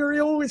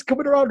Britannia. Oh, it's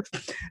coming around.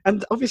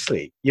 And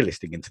obviously, you're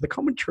listening into the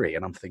commentary,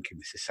 and I'm thinking,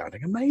 this is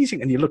sounding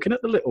amazing. And you're looking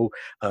at the little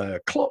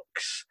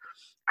clocks.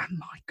 And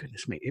my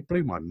goodness me, it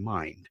blew my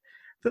mind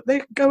that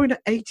they're going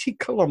at 80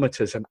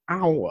 kilometers an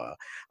hour.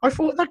 I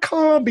thought that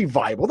can't be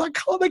viable.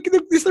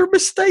 Is there a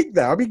mistake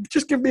there? I mean,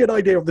 just give me an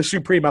idea of the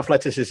supreme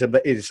athleticism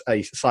that is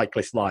a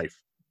cyclist life.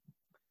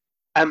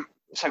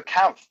 So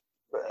Cav,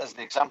 as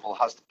the example,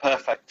 has the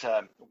perfect,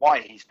 why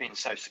he's been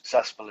so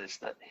successful is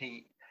that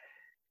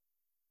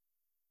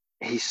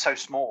he's so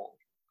small.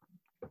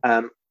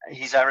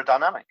 He's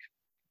aerodynamic.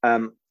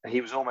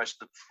 He was almost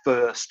the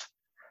first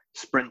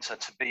sprinter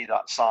to be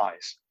that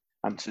size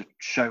and to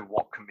show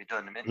what can be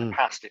done. And in the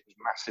past, it was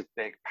massive,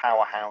 big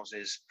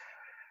powerhouses,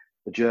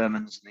 the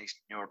Germans and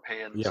Eastern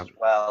Europeans as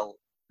well,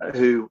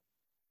 who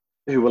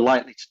were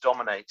likely to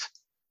dominate.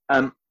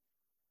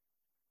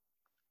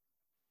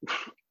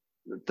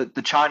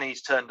 The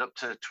Chinese turned up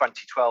to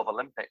 2012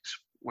 Olympics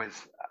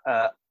with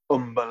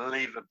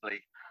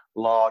unbelievably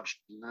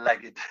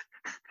large-legged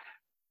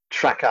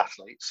track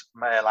athletes,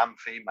 male and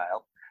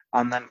female,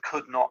 and then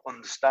could not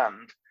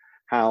understand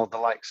how the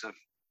likes of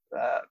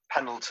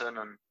Pendleton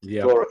and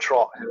Laura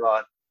Trott, who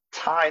are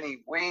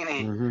tiny,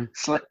 weeny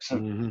slips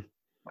of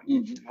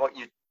what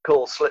you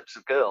call slips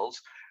of girls,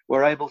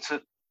 were able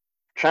to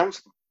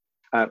trounce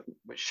them,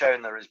 which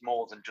showing there is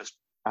more than just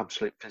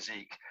absolute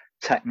physique,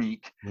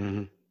 technique,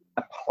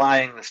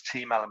 applying this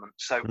team element.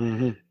 So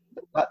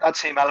that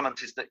team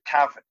element is that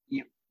Cav,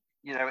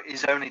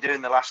 is only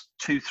doing the last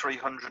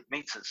 200-300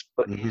 meters,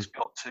 but he's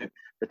got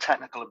the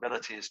technical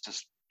ability is to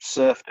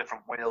surf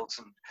different wheels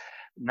and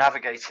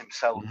navigate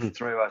himself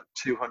through a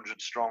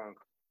 200 strong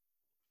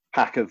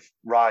pack of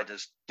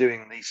riders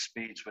doing these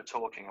speeds we're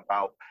talking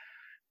about.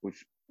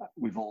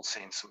 We've all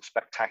seen some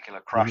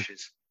spectacular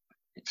crashes.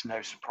 It's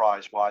no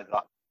surprise why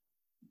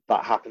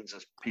that happens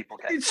as people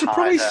get It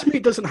surprises me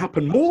it doesn't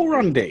happen more,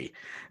 Andy.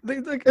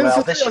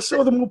 I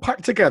saw them all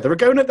packed together. They're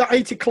going at that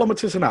 80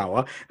 kilometres an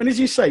hour. And as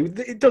you say,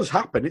 it does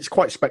happen. It's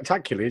quite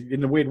spectacular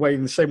in a weird way,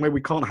 in the same way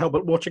we can't help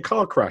but watch a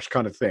car crash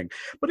kind of thing.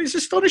 But it's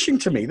astonishing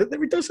to me that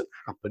it doesn't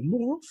happen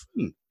more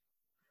often.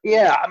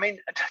 Yeah, I mean,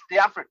 the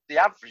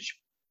average,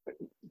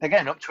 they're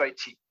getting up to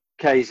 80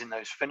 Ks in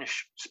those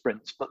finish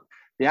sprints, but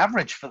the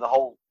average for the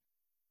whole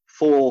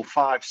 4,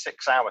 5,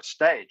 6 hour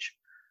stage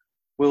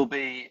will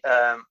be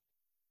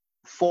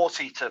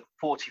 40 to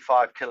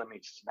 45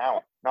 kilometers an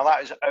hour. Now,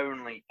 that is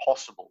only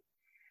possible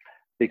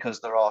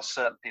because there are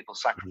certain people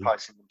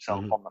sacrificing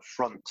themselves on the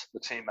front, the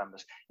team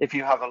members. If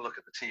you have a look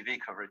at the TV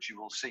coverage, you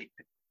will see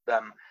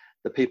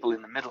the people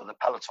in the middle of the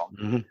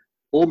peloton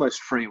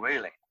almost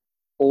freewheeling,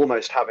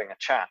 almost having a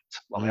chat.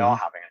 Well, they are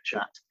having a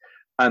chat.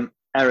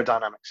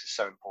 Aerodynamics is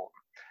so important.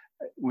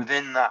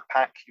 Within that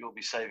pack, you'll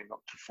be saving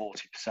up to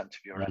 40% of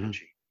your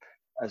energy,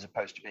 as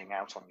opposed to being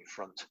out on your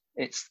front.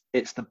 It's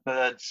the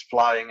birds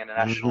flying in an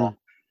echelon.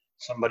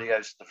 Somebody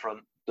goes to the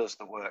front, does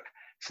the work.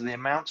 So the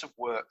amount of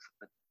work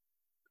that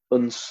the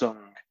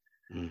unsung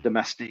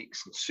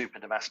domestiques and super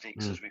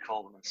domestiques, as we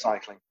call them in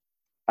cycling,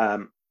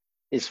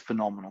 is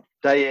phenomenal.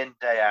 Day in,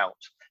 day out,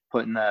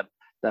 putting their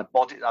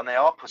body, and they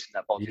are putting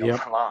their body on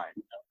the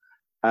line.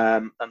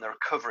 And the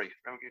recovery,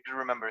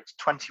 remember, it's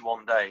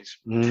 21 days,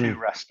 2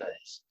 rest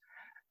days,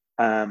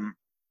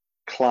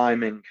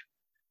 climbing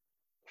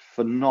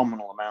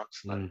phenomenal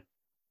amounts that,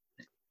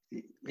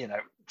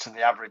 to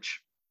the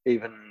average,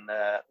 even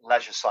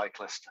leisure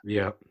cyclist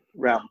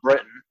around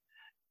Britain,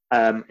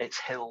 it's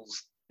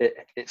hills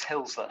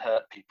that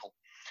hurt people.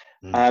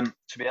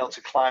 To be able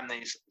to climb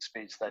these at the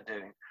speeds they're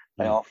doing,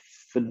 they are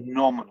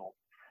phenomenal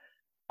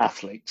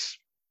athletes.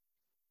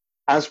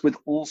 As with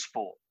all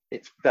sport,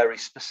 it's very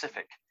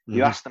specific.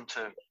 You ask them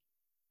to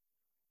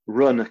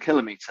run a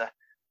kilometre,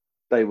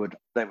 they would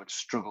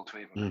struggle to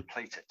even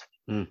complete it.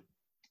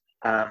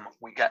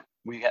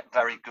 We get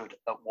very good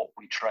at what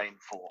we train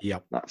for.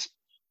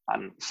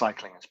 And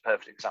cycling is a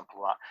perfect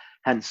example of that.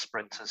 Hence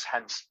sprinters,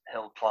 hence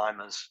hill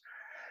climbers.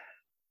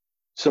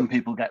 Some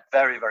people get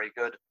very, very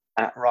good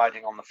at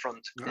riding on the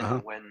front in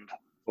the wind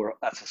or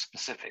at a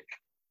specific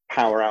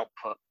power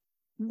output.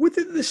 With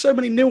it, there's so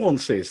many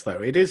nuances,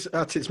 though. It is,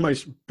 at its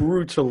most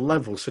brutal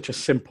level, such a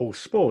simple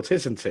sport,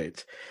 isn't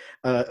it?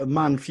 A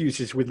man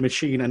fuses with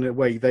machine and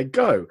away they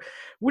go.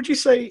 Would you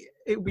say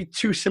it would be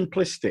too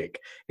simplistic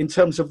in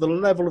terms of the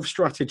level of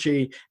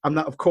strategy and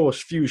that, of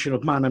course, fusion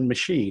of man and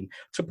machine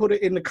to put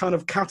it in the kind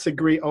of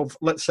category of,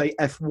 let's say,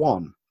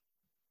 F1?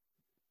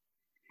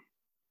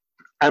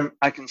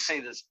 I can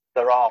see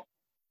there are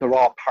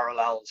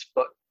parallels,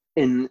 but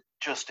in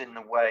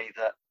the way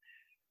that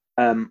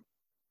an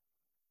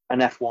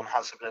F1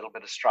 has a little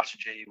bit of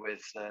strategy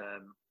with,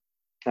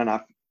 and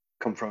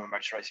come from a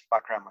motor racing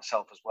background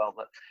myself as well,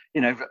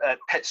 that,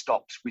 pit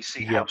stops, we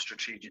see how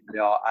strategic they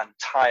are, and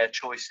tyre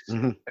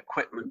choices,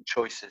 equipment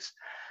choices.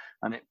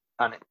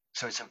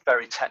 So it's a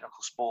very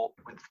technical sport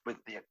with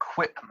the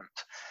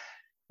equipment.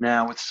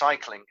 Now with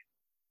cycling,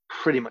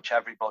 pretty much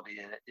everybody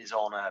in it is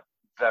on a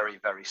very,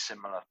 very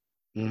similar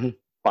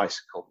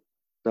bicycle.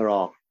 There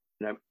are,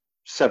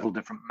 several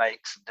different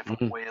makes and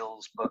different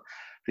wheels, but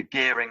the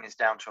gearing is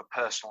down to a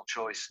personal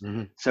choice.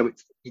 So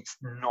it's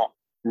not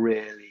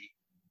really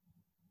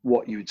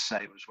what you would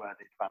say was where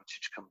the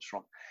advantage comes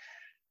from.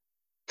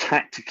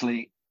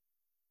 Tactically,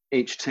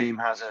 each team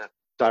has a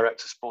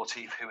director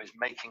sportif who is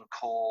making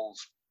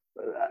calls,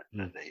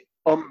 the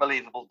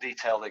unbelievable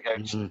detail they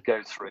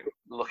go through,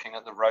 looking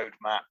at the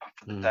roadmap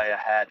for the day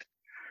ahead,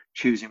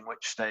 choosing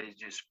which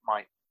stages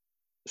might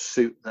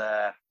suit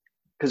their.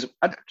 Because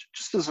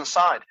just as an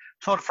aside,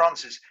 Tour de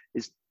France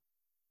is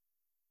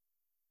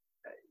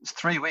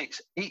 3 weeks.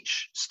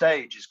 Each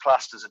stage is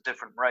classed as a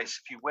different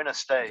race. If you win a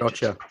stage,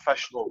 it's a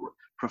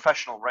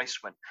professional race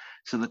win.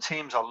 So the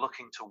teams are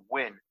looking to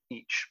win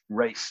each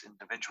race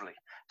individually.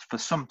 For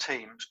some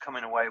teams,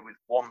 coming away with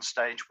one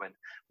stage win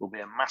will be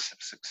a massive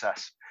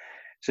success.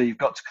 So you've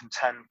got to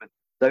contend with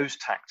those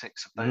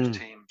tactics of those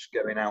teams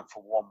going out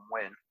for one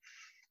win,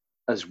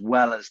 as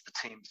well as the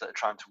teams that are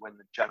trying to win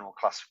the general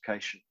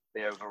classification,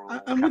 the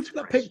overall. And with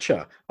that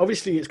picture,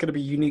 obviously it's going to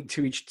be unique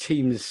to each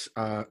team's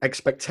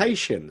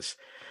expectations.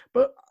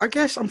 But I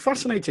guess I'm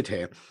fascinated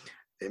here.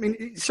 I mean,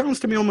 it sounds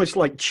to me almost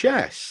like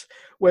chess,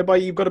 whereby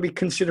you've got to be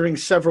considering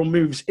several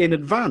moves in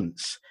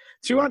advance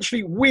to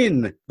actually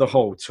win the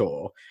whole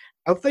tour.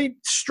 Have they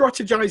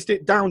strategized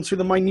it down to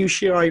the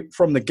minutiae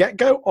from the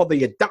get-go? Are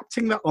they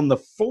adapting that on the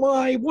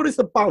fly? What is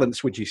the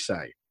balance, would you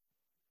say?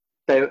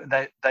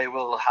 They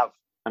will have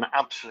an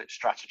absolute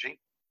strategy.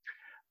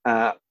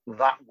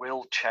 That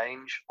will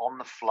change on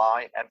the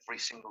fly every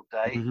single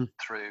day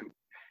through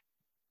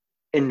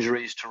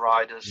injuries to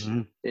riders.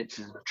 It's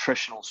an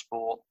attritional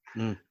sport,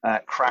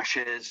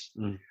 crashes,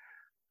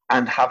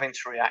 and having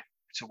to react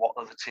to what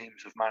other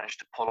teams have managed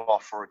to pull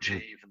off or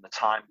achieve, and the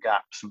time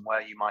gaps and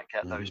where you might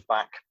get those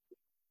back.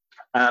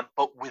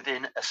 But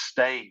within a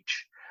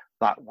stage,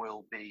 that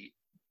will be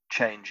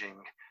changing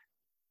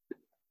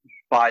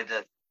by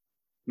the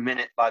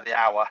minute, by the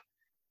hour.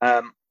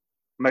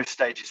 Most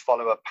stages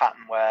follow a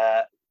pattern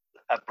where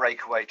a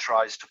breakaway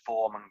tries to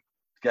form and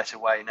get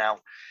away. Now,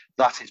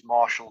 that is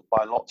marshalled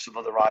by lots of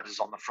other riders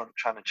on the front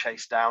trying to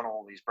chase down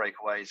all these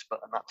breakaways,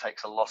 and that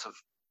takes a lot of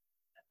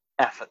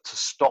effort to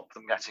stop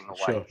them getting away.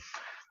 Sure.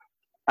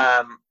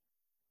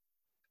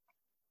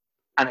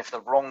 And if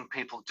the wrong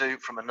people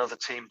from another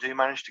team do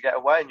manage to get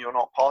away and you're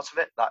not part of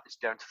it, that is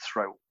going to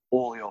throw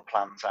all your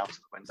plans out of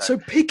the window. So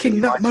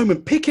picking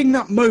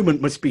that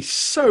moment must be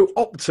so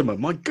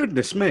optimum. My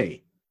goodness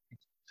me.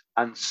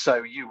 And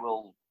so you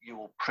will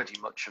pretty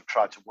much have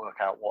tried to work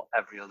out what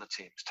every other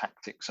team's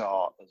tactics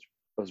are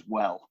as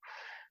well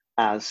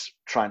as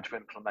trying to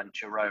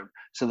implement your own.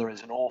 So there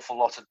is an awful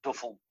lot of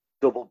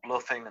double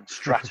bluffing and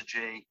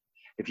strategy.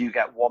 If you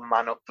get one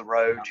man up the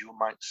road, you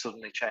might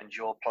suddenly change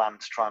your plan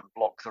to try and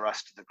block the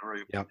rest of the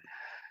group.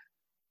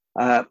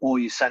 Or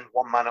you send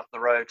one man up the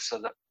road so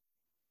that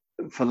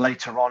for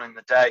later on in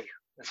the day,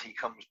 as he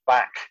comes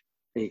back,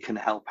 he can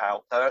help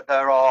out.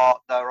 There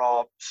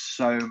are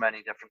so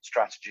many different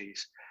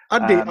strategies.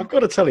 Andy, I've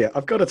got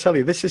to tell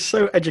you, this is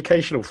so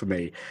educational for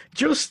me.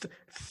 Just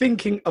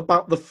thinking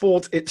about the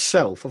thought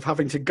itself of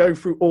having to go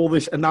through all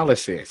this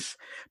analysis,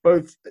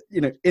 both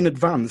in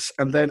advance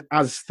and then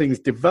as things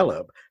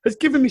develop, has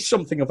given me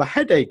something of a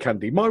headache,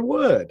 Andy. My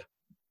word.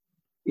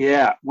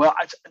 Yeah, well,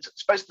 I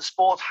suppose the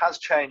sport has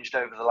changed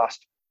over the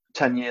last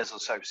 10 years or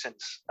so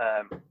since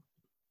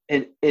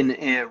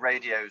in-ear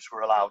radios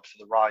were allowed for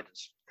the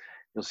riders.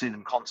 You'll see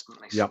them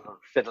constantly sort of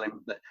fiddling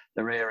with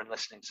their ear and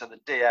listening. So the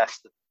DS,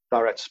 the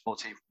director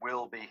sportif,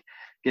 will be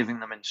giving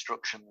them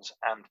instructions.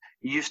 And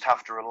you used to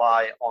have to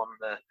rely on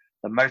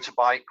the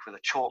motorbike with a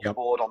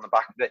chalkboard on the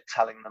back of it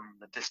telling them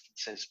the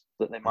distances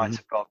that they might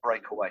have got a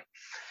breakaway.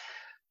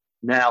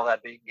 Now they're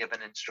being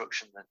given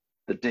instruction that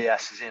the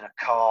DS is in a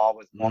car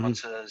with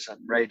monitors and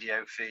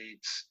radio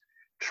feeds,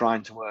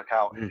 trying to work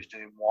out who's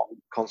doing what,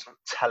 constantly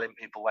telling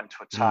people when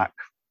to attack,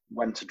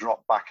 when to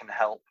drop back and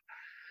help.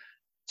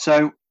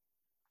 So,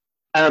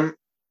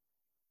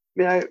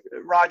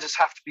 riders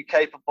have to be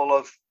capable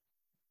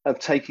of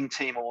taking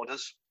team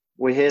orders.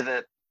 We hear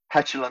the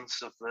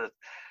petulance of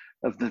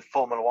the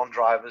Formula One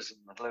drivers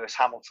and the Lewis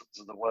Hamiltons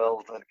of the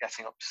world that are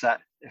getting upset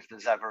if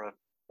there's ever an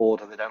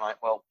order they don't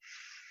like. Well,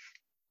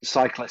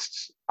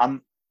 cyclists, and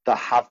there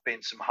have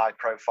been some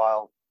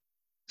high-profile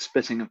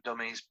spitting of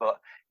dummies, but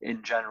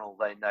in general,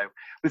 they know.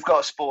 We've got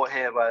a sport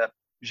here where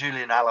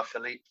Julien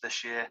Alaphilippe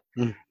this year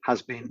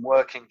has been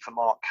working for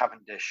Mark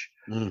Cavendish,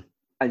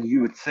 and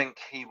you would think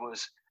he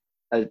was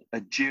a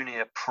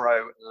junior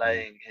pro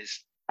laying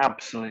his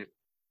absolute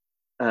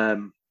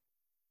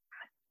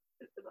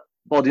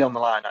body on the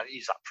line. I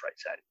use that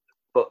phrase,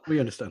 but we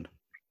understand.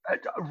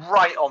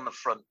 Right on the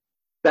front,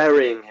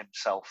 burying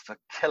himself for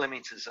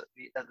kilometers at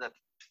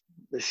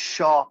the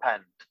sharp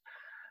end.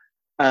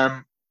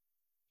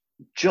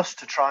 just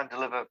to try and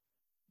deliver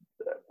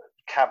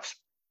Cav's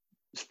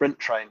sprint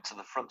train to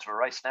the front of a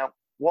race. Now,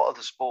 what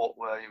other sport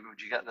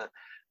would you get the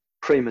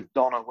prima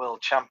donna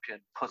world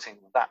champion putting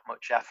that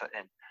much effort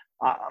in?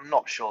 I'm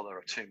not sure there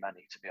are too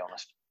many, to be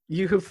honest.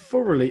 You have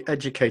thoroughly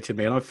educated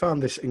me, and I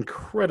found this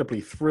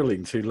incredibly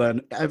thrilling to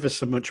learn ever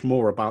so much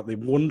more about the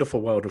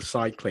wonderful world of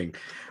cycling.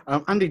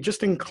 Andy,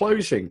 just in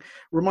closing,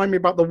 remind me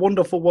about the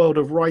wonderful world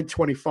of Ride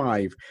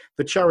 25,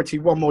 the charity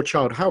One More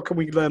Child. How can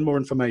we learn more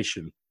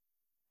information?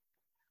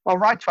 Well,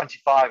 Ride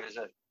 25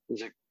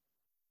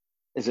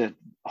 is a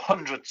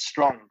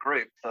 100-strong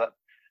group that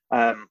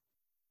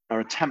are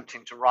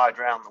attempting to ride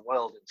around the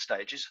world in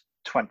stages,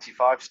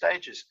 25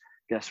 stages.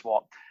 Guess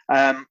what?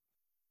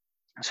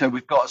 So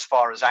we've got as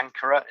far as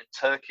Ankara in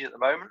Turkey at the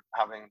moment,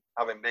 having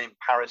been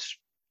Paris,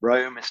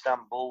 Rome,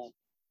 Istanbul,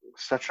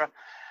 etc.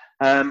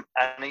 And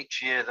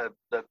each year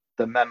the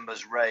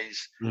members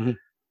raise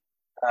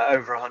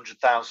over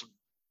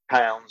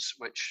 £100,000,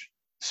 which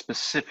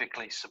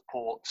specifically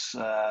supports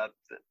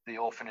the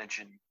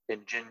orphanage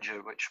in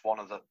Ginger, which one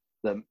of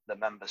the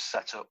members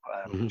set up,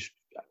 which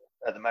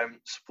at the moment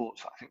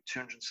supports, I think,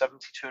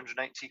 270,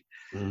 280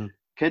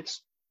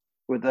 kids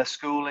with their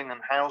schooling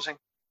and housing.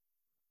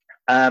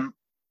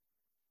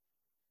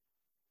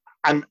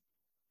 And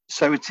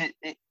so it's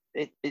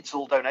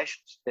all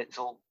donations. It's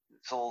all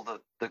the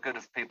good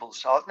of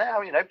people's heart.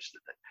 Now,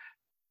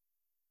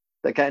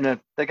 they're getting a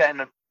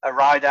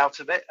ride out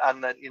of it,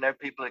 and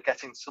people are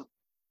getting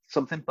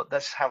something. But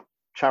that's how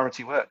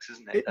charity works,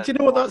 isn't it? Do you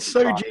know what? That's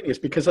so genius,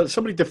 because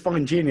somebody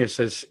defined genius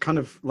as kind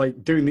of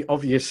like doing the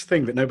obvious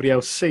thing that nobody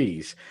else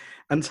sees.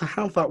 And to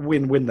have that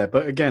win-win there.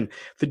 But again,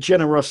 the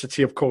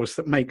generosity, of course,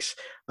 that makes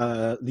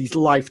these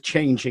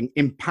life-changing,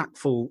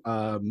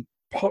 impactful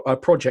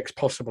projects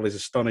possible is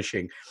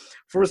astonishing.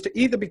 For us to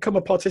either become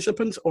a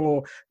participant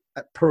or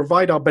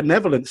provide our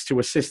benevolence to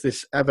assist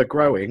this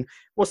ever-growing,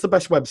 what's the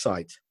best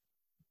website?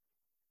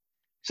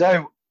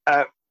 So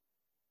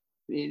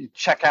you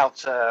check out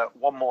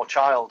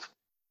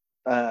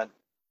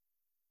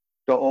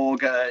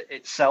onemorechild.org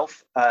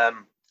itself. I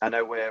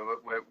know we're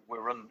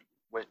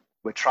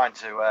trying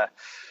to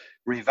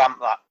revamp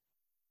that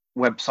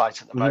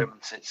website at the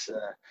moment. It's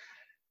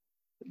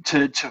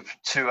to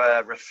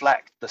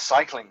reflect the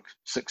cycling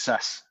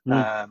success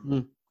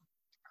and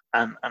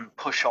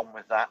push on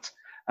with that,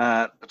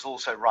 but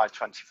also Ride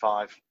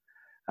 25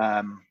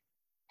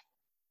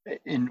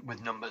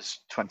 with numbers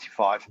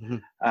 25,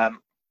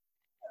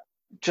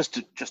 just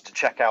to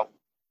check out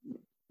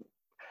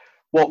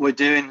what we're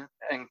doing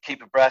and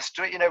keep abreast.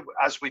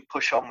 As we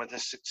push on with the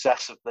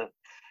success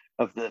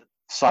of the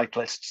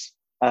cyclists,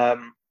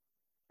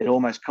 it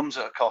almost comes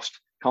at a cost.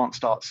 Can't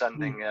start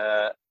sending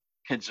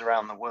kids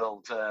around the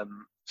world to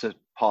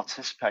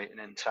participate in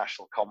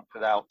international comp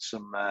without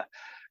some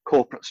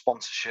corporate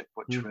sponsorship,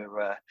 which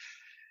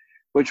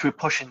we're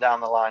pushing down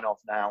the line of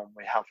now. And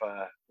we have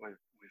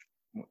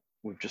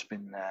we've just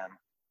been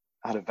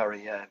had a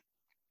very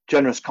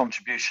generous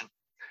contribution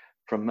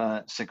from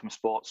Sigma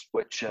Sports,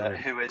 which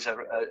who is a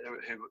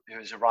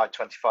Ride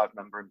 25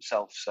 member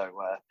himself. So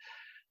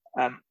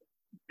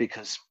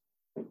because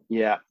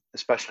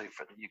especially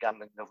for the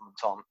Ugandan government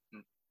aren't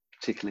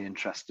particularly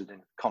interested in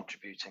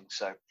contributing.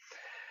 So,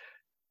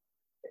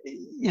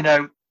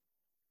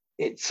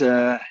 it's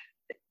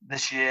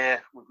this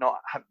year we've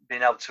not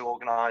been able to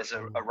organise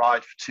a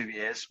ride for 2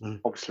 years.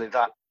 Obviously,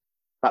 that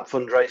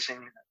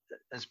fundraising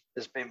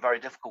has been very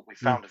difficult. We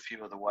found a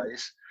few other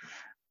ways,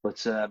 but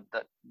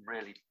that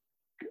really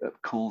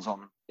calls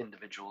on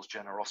individuals'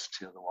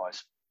 generosity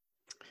otherwise.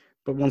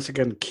 But once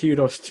again,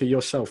 kudos to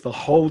yourself, the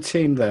whole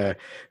team there,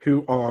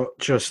 who are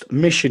just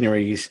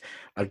missionaries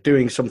of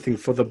doing something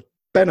for the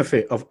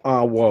benefit of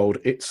our world.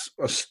 It's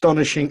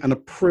astonishing and a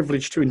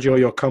privilege to enjoy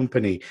your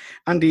company.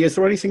 Andy, is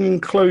there anything in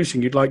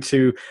closing you'd like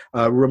to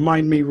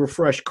remind me,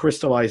 refresh,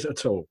 crystallize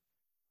at all?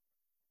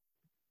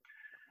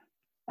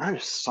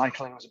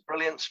 Cycling is a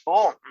brilliant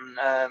sport,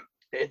 and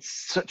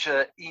it's such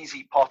an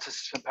easy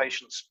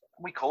participation.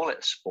 We call it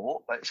a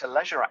sport, but it's a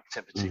leisure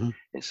activity.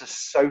 It's a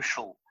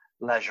social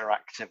leisure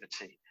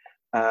activity.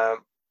 I'm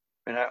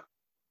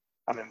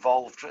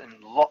involved in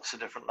lots of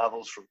different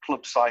levels, from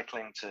club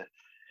cycling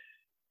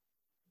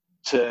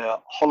to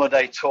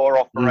holiday tour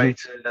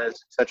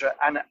operators, etc.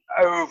 And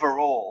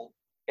overall,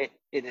 it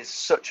is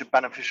such a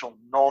beneficial,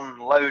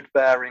 non-load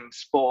bearing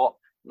sport.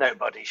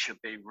 Nobody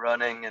should be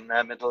running in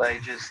their middle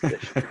ages. They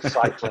should be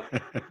cycling.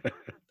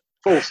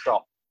 Full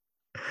stop.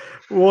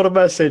 What a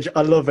message.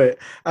 I love it.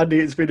 Andy,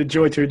 it's been a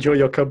joy to enjoy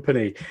your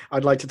company.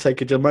 I'd like to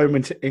take a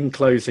moment in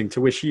closing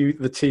to wish you,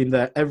 the team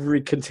there, every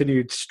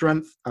continued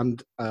strength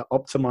and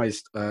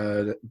optimized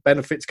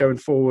benefits going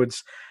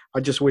forwards. I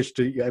just wish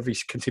to every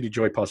continued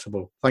joy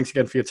possible. Thanks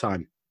again for your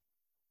time.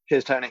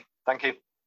 Cheers, Tony. Thank you.